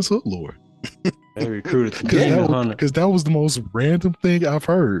 and that is Hood Lord. They recruited the demon hunter. Because that was the most random thing I've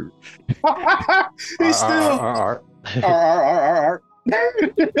heard. He's still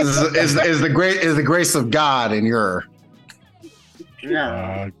is the grace of God in your.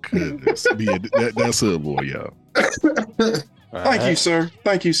 My goodness, that's Hood Boy, y'all. Thank you, sir.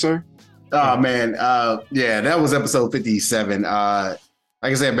 Thank you, sir. Oh man, that was episode 57.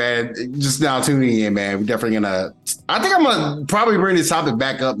 Like I said, man, just now tuning in, man. We're definitely I think I'm gonna probably bring this topic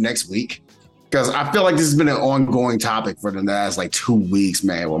back up next week because I feel like this has been an ongoing topic for the last like 2 weeks,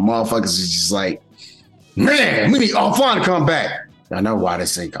 man. Where motherfuckers is just like, man, we need offline to come back. I know why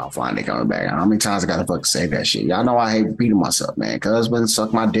this ain't called finally coming back. How many times I gotta fucking say that shit? Y'all know I hate repeating myself, man. Husband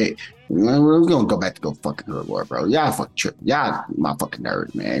suck my dick. We're gonna go back to go fucking good work, bro. Y'all fucking trip. Y'all my fucking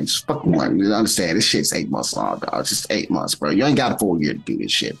nerd, man. Just fucking one. You understand? This shit's 8 months long, dog. Just 8 months, bro. You ain't got a full year to do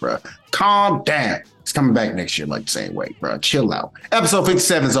this shit, bro. Calm down. It's coming back next year like the same way, bro. Chill out. Episode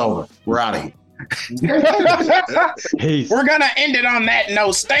 57 is over. We're out of here. Peace. We're gonna end it on that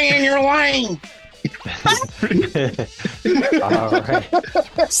note. Stay in your lane. All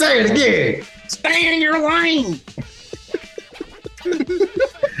right. Say it again. Stay in your lane.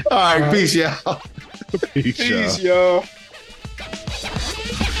 All right, peace, y'all. Peace, y'all. Peace, y'all.